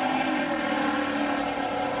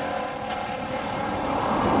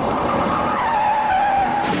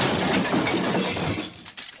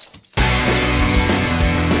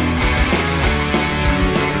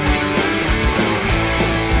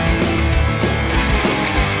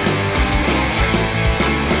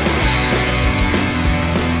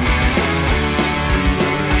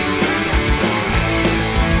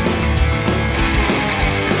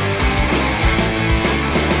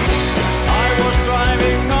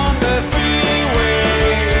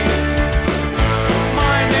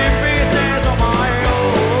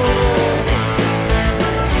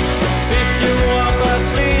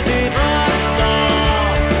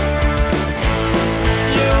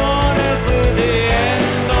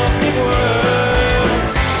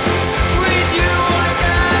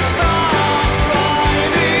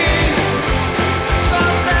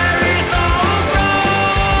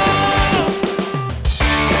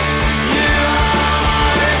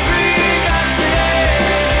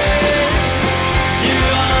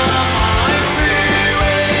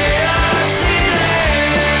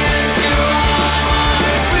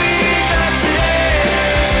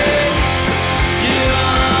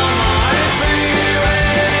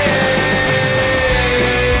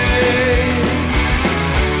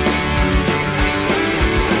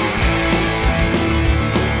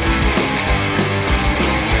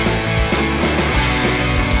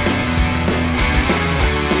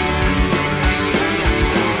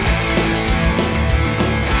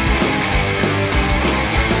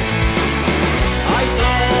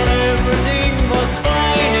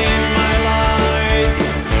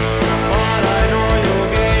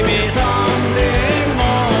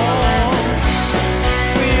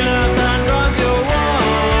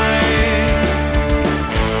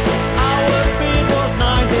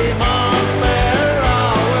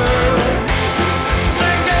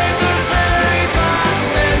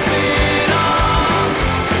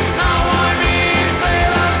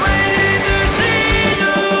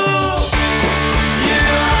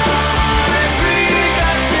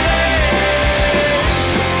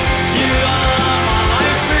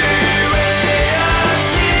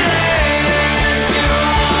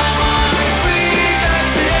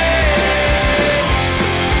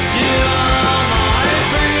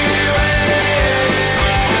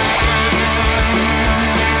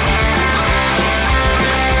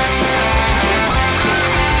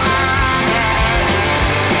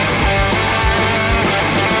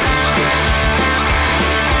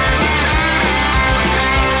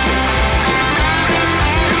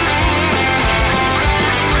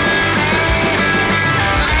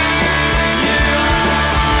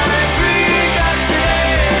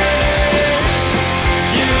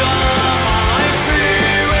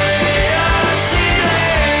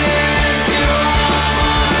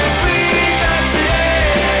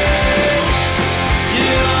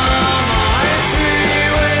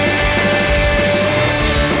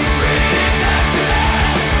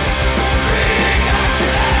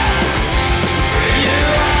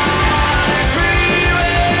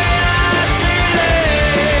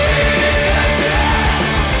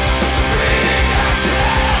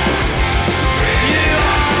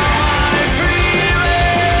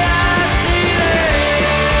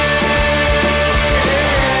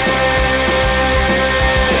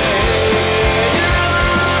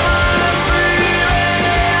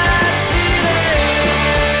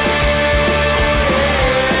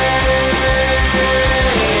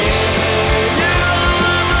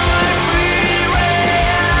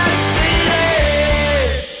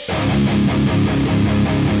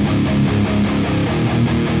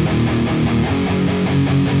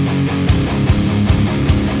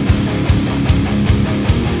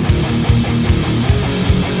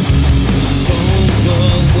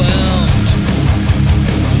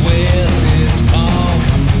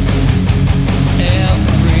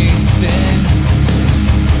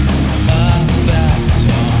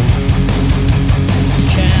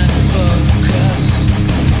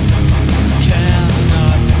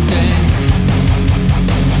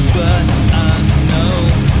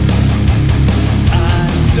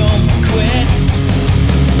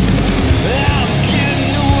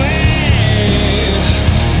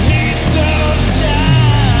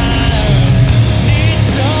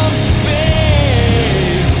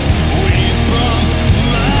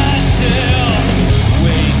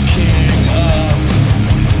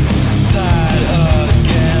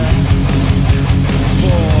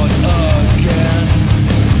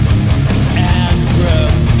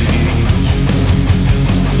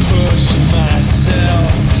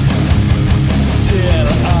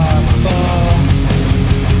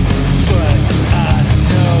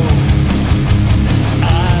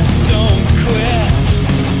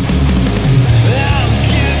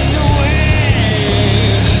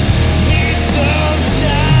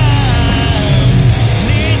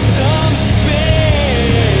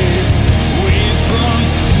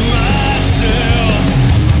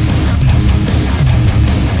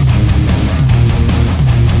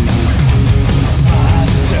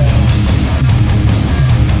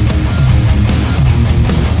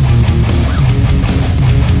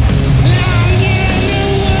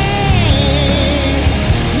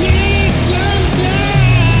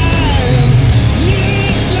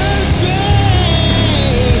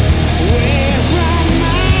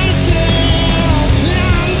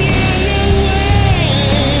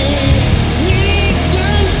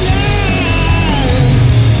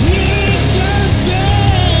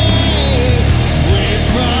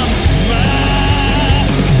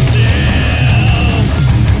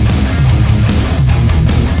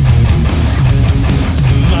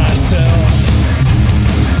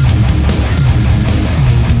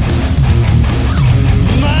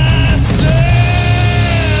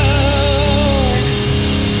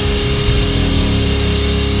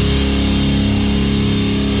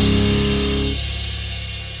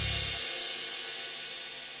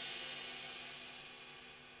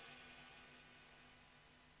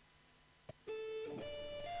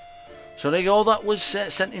So there you go, that was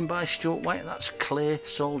sent in by Stuart White. That's Clay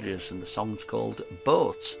Soldiers, and the song's called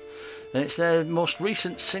Boat. And it's their most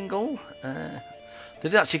recent single. They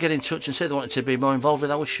did actually get in touch and say they wanted to be more involved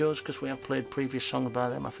with our shows because we have played previous songs by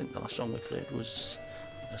them. I think the last song we played was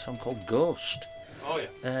a song called Ghost. Oh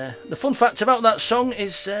yeah. The fun fact about that song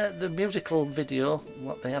is the musical video,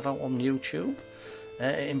 what they have out on YouTube.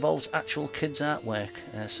 It involves actual kids' artwork,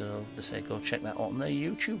 so they say go check that out on their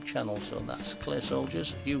YouTube channel. So that's Clay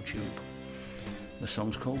Soldiers YouTube. The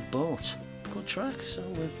song's called Boat. Good track. So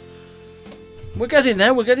we're getting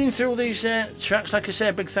there. We're getting through these tracks. Like I say,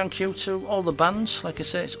 a big thank you to all the bands. Like I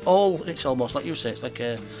say, it's almost like you say, it's like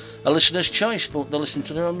a listener's choice, but they listen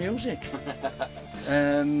to their own music.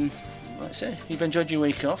 Like I say, you've enjoyed your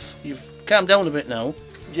week off. You've calmed down a bit now.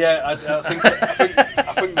 Yeah, I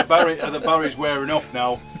think the Barry's wearing off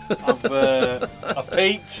now. I've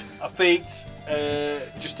peaked.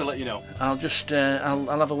 Just to let you know. I'll just I'll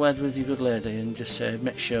have a word with your good lady and just say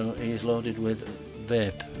make sure he is loaded with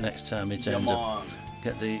vape next time he turns up.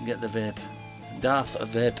 Get the vape. Darth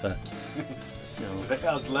Vapor. So. It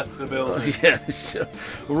has left the building. Yeah. So,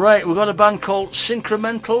 right, we've got a band called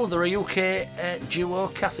Syncromental. They're a UK duo,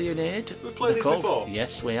 Cathy and Aid. We've played these before?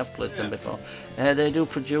 Yes, we have played them before. They do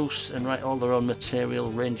produce and write all their own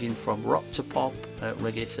material, ranging from rock to pop,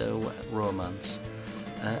 reggae to romance.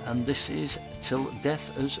 And this is Till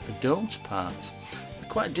Death Us Don't Part.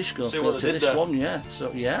 Quite a disco feel to this one, yeah.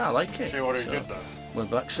 So yeah, I like it. See what he did there. We're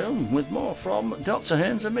back soon with more from Dr.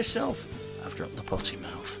 Haynes and myself. I've dropped the potty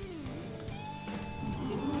mouth.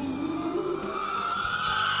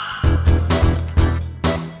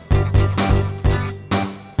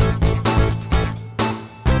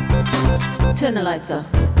 Turn the lights off.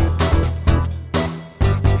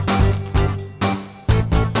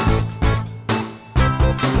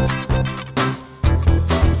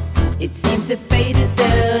 It seems that fate has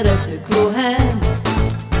dealt us a cruel hand,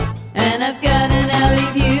 and I've got an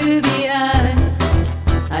alley view behind.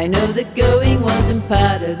 I know that going wasn't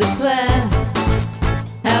part of the plan.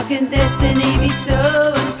 How can destiny be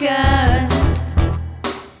so unkind?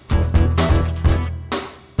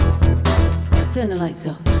 Turn the lights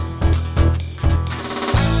off.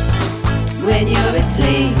 When you're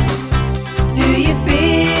asleep, do you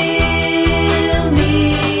feel me?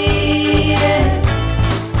 Yeah.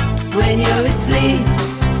 When you're asleep,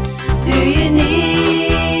 do you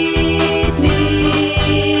need me?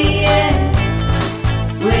 Yeah.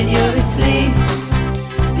 When you're asleep,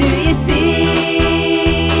 do you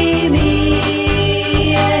see me?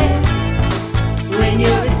 Yeah. When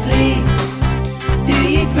you're asleep, do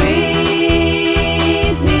you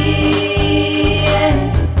breathe me? Yeah.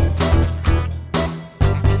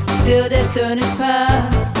 Till death done its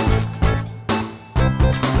part.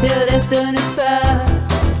 Till death done its part.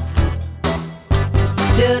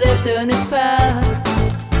 Till death done its part.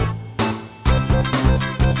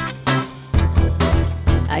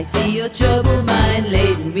 I see your troubled mind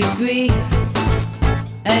laden with grief,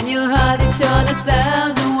 and your heart is torn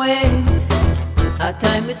 1,000 ways. Our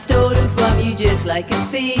time was stolen from you just like a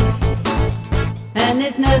thief, and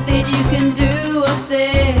there's nothing you can do or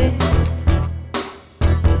say.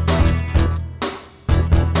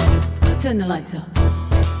 Turn the lights on.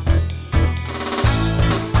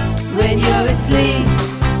 When you're asleep,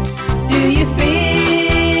 do you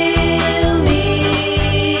feel me?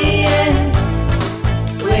 Yeah.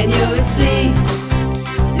 When you're asleep,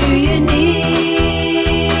 do you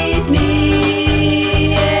need me?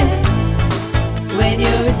 Yeah. When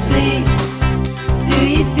you're asleep, do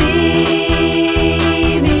you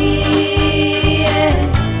see me? Yeah.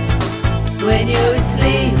 When you're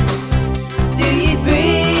asleep, do you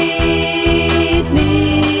breathe me?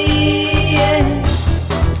 Yeah.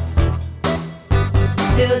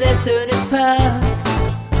 Till death done its part.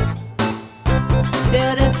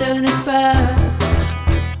 Till death done its part.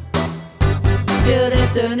 Till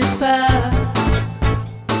death done its part.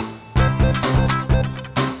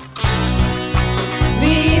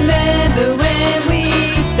 Remember when we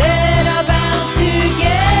said our vows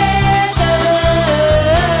together?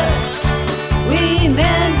 We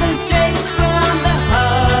meant them straight from the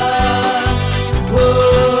heart.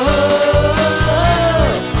 Whoa,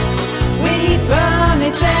 we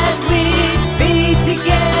promised that we'd be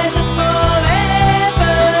together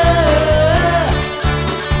forever.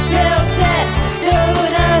 Till death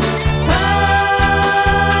don't us part.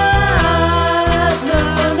 No,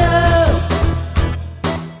 no.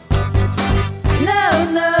 No,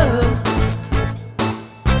 no.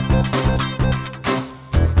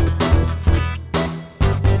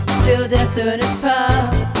 Till death done us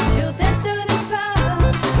part. Till death done us part.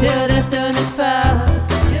 Till death done us part.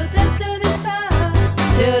 Till death done us part.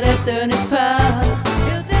 Till death done us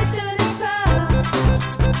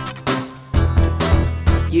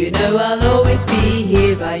You know I'll always be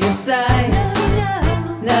here by your side.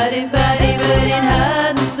 Not in body but in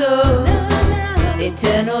heart and soul.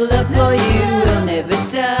 Eternal love for you will never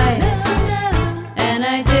die. And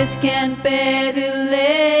I just can't bear to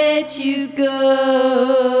let you go.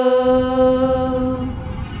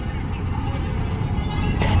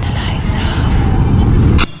 Turn the lights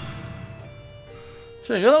off.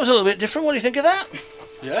 So there you go, that was a little bit different. What do you think of that?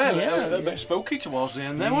 Yeah, a bit spooky towards the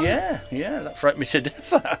end there, wasn't it? Yeah, that frightened me to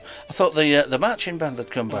death. I thought the marching band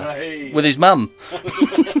had come back Right. with his mum.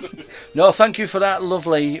 No, thank you for that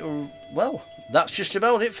lovely. Well, that's just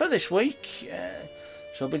about it for this week.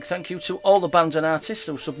 So a big thank you to all the bands and artists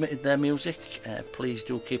who submitted their music. Please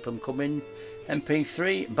do keep them coming.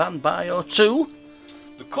 MP3, band bio 2.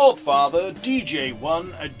 The Codfather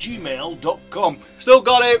DJ1@gmail.com. Still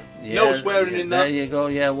got it. No swearing in There that. you go.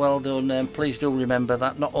 Yeah, well done. Please do remember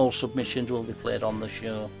that not all submissions will be played on the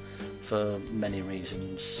show for many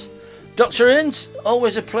reasons. Dr. Inns,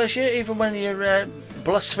 always a pleasure, even when you're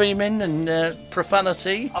blaspheming and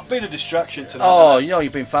profanity. I've been a distraction tonight. Oh, you know,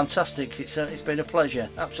 you've been fantastic. It's been a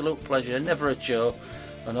pleasure, absolute pleasure. Never a show,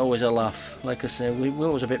 and always a laugh. Like I say, we were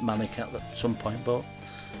always a bit manic at some point, but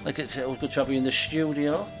like I say, it was good to have you in the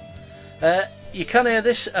studio. You can hear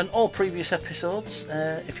this and all previous episodes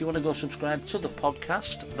if you want to go subscribe to the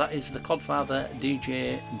podcast. That is the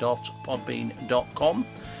codfatherdj.podbean.com.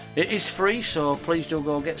 It is free, so please do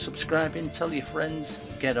go get subscribing. Tell your friends,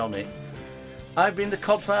 get on it. I've been the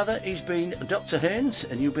Codfather, he's been Dr. Haynes,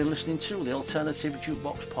 and you've been listening to the Alternative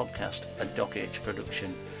Jukebox Podcast, a Doc H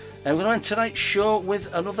production. And we're going to end tonight's show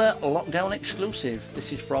with another lockdown exclusive.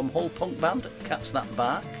 This is from Hull Punk band, Cats That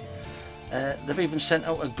Bark. They've even sent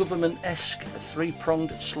out a government-esque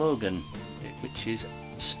three-pronged slogan, which is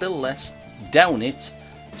spill less, down it,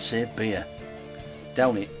 save beer.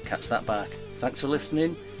 Down it, Cats That Bark. Thanks for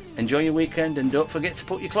listening. Enjoy your weekend and don't forget to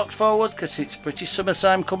put your clocks forward because it's pretty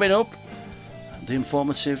summertime coming up. The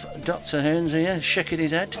informative Dr. Haynes here shaking his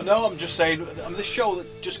head. I know, I'm just saying, this show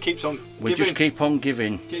that just keeps on We giving. just keep on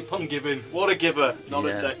giving. Keep on giving. What a giver, not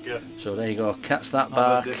a taker. So there you go, Cats That Not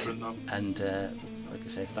Bark. different, though. And like I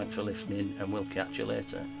say, thanks for listening and we'll catch you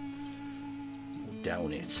later.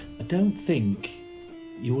 Down it. I don't think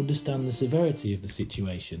you understand the severity of the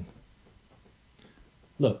situation.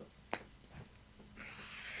 Look,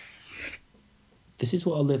 this is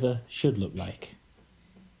what a liver should look like.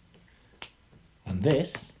 And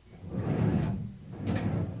this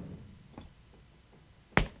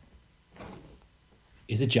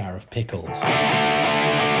is a jar of pickles.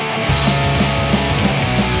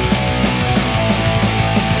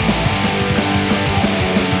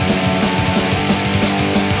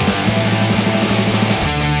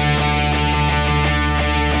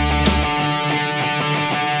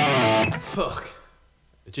 Fuck.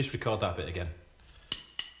 Just record that bit again.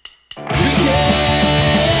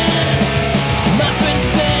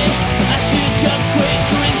 Just quit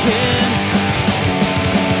drinking.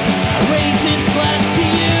 I raise this glass to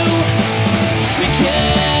you,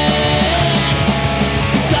 shrinking.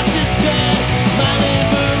 Doctor said my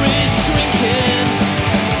liver is shrinking.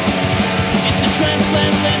 It's a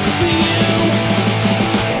transplant list for you.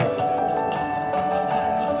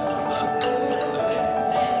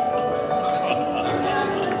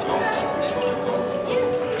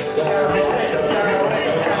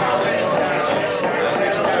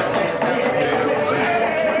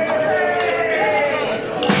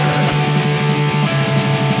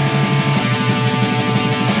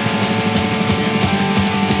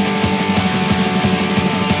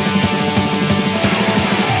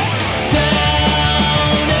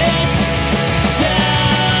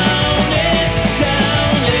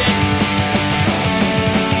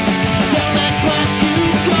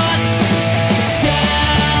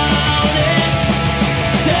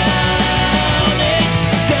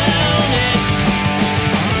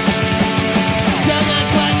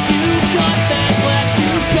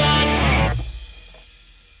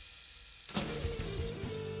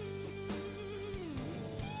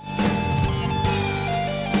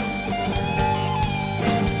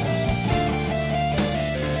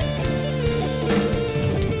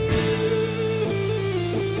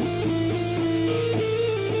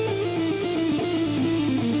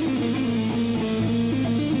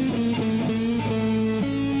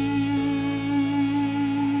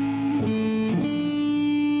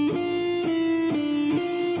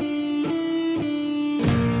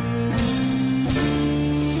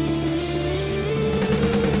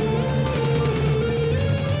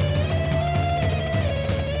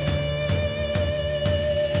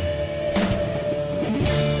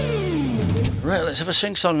 Right, let's have a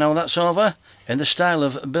sing song now that's over. in the style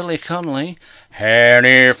of Billy Connolly.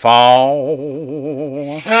 Any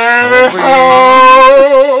fall,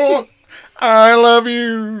 I love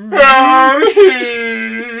you.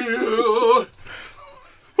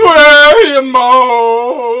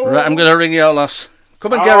 Right, I'm going to ring your lass.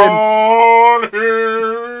 Come and get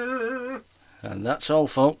him. And that's all,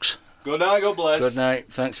 folks. Good night, God bless. Good night.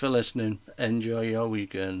 Thanks for listening. Enjoy your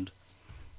weekend.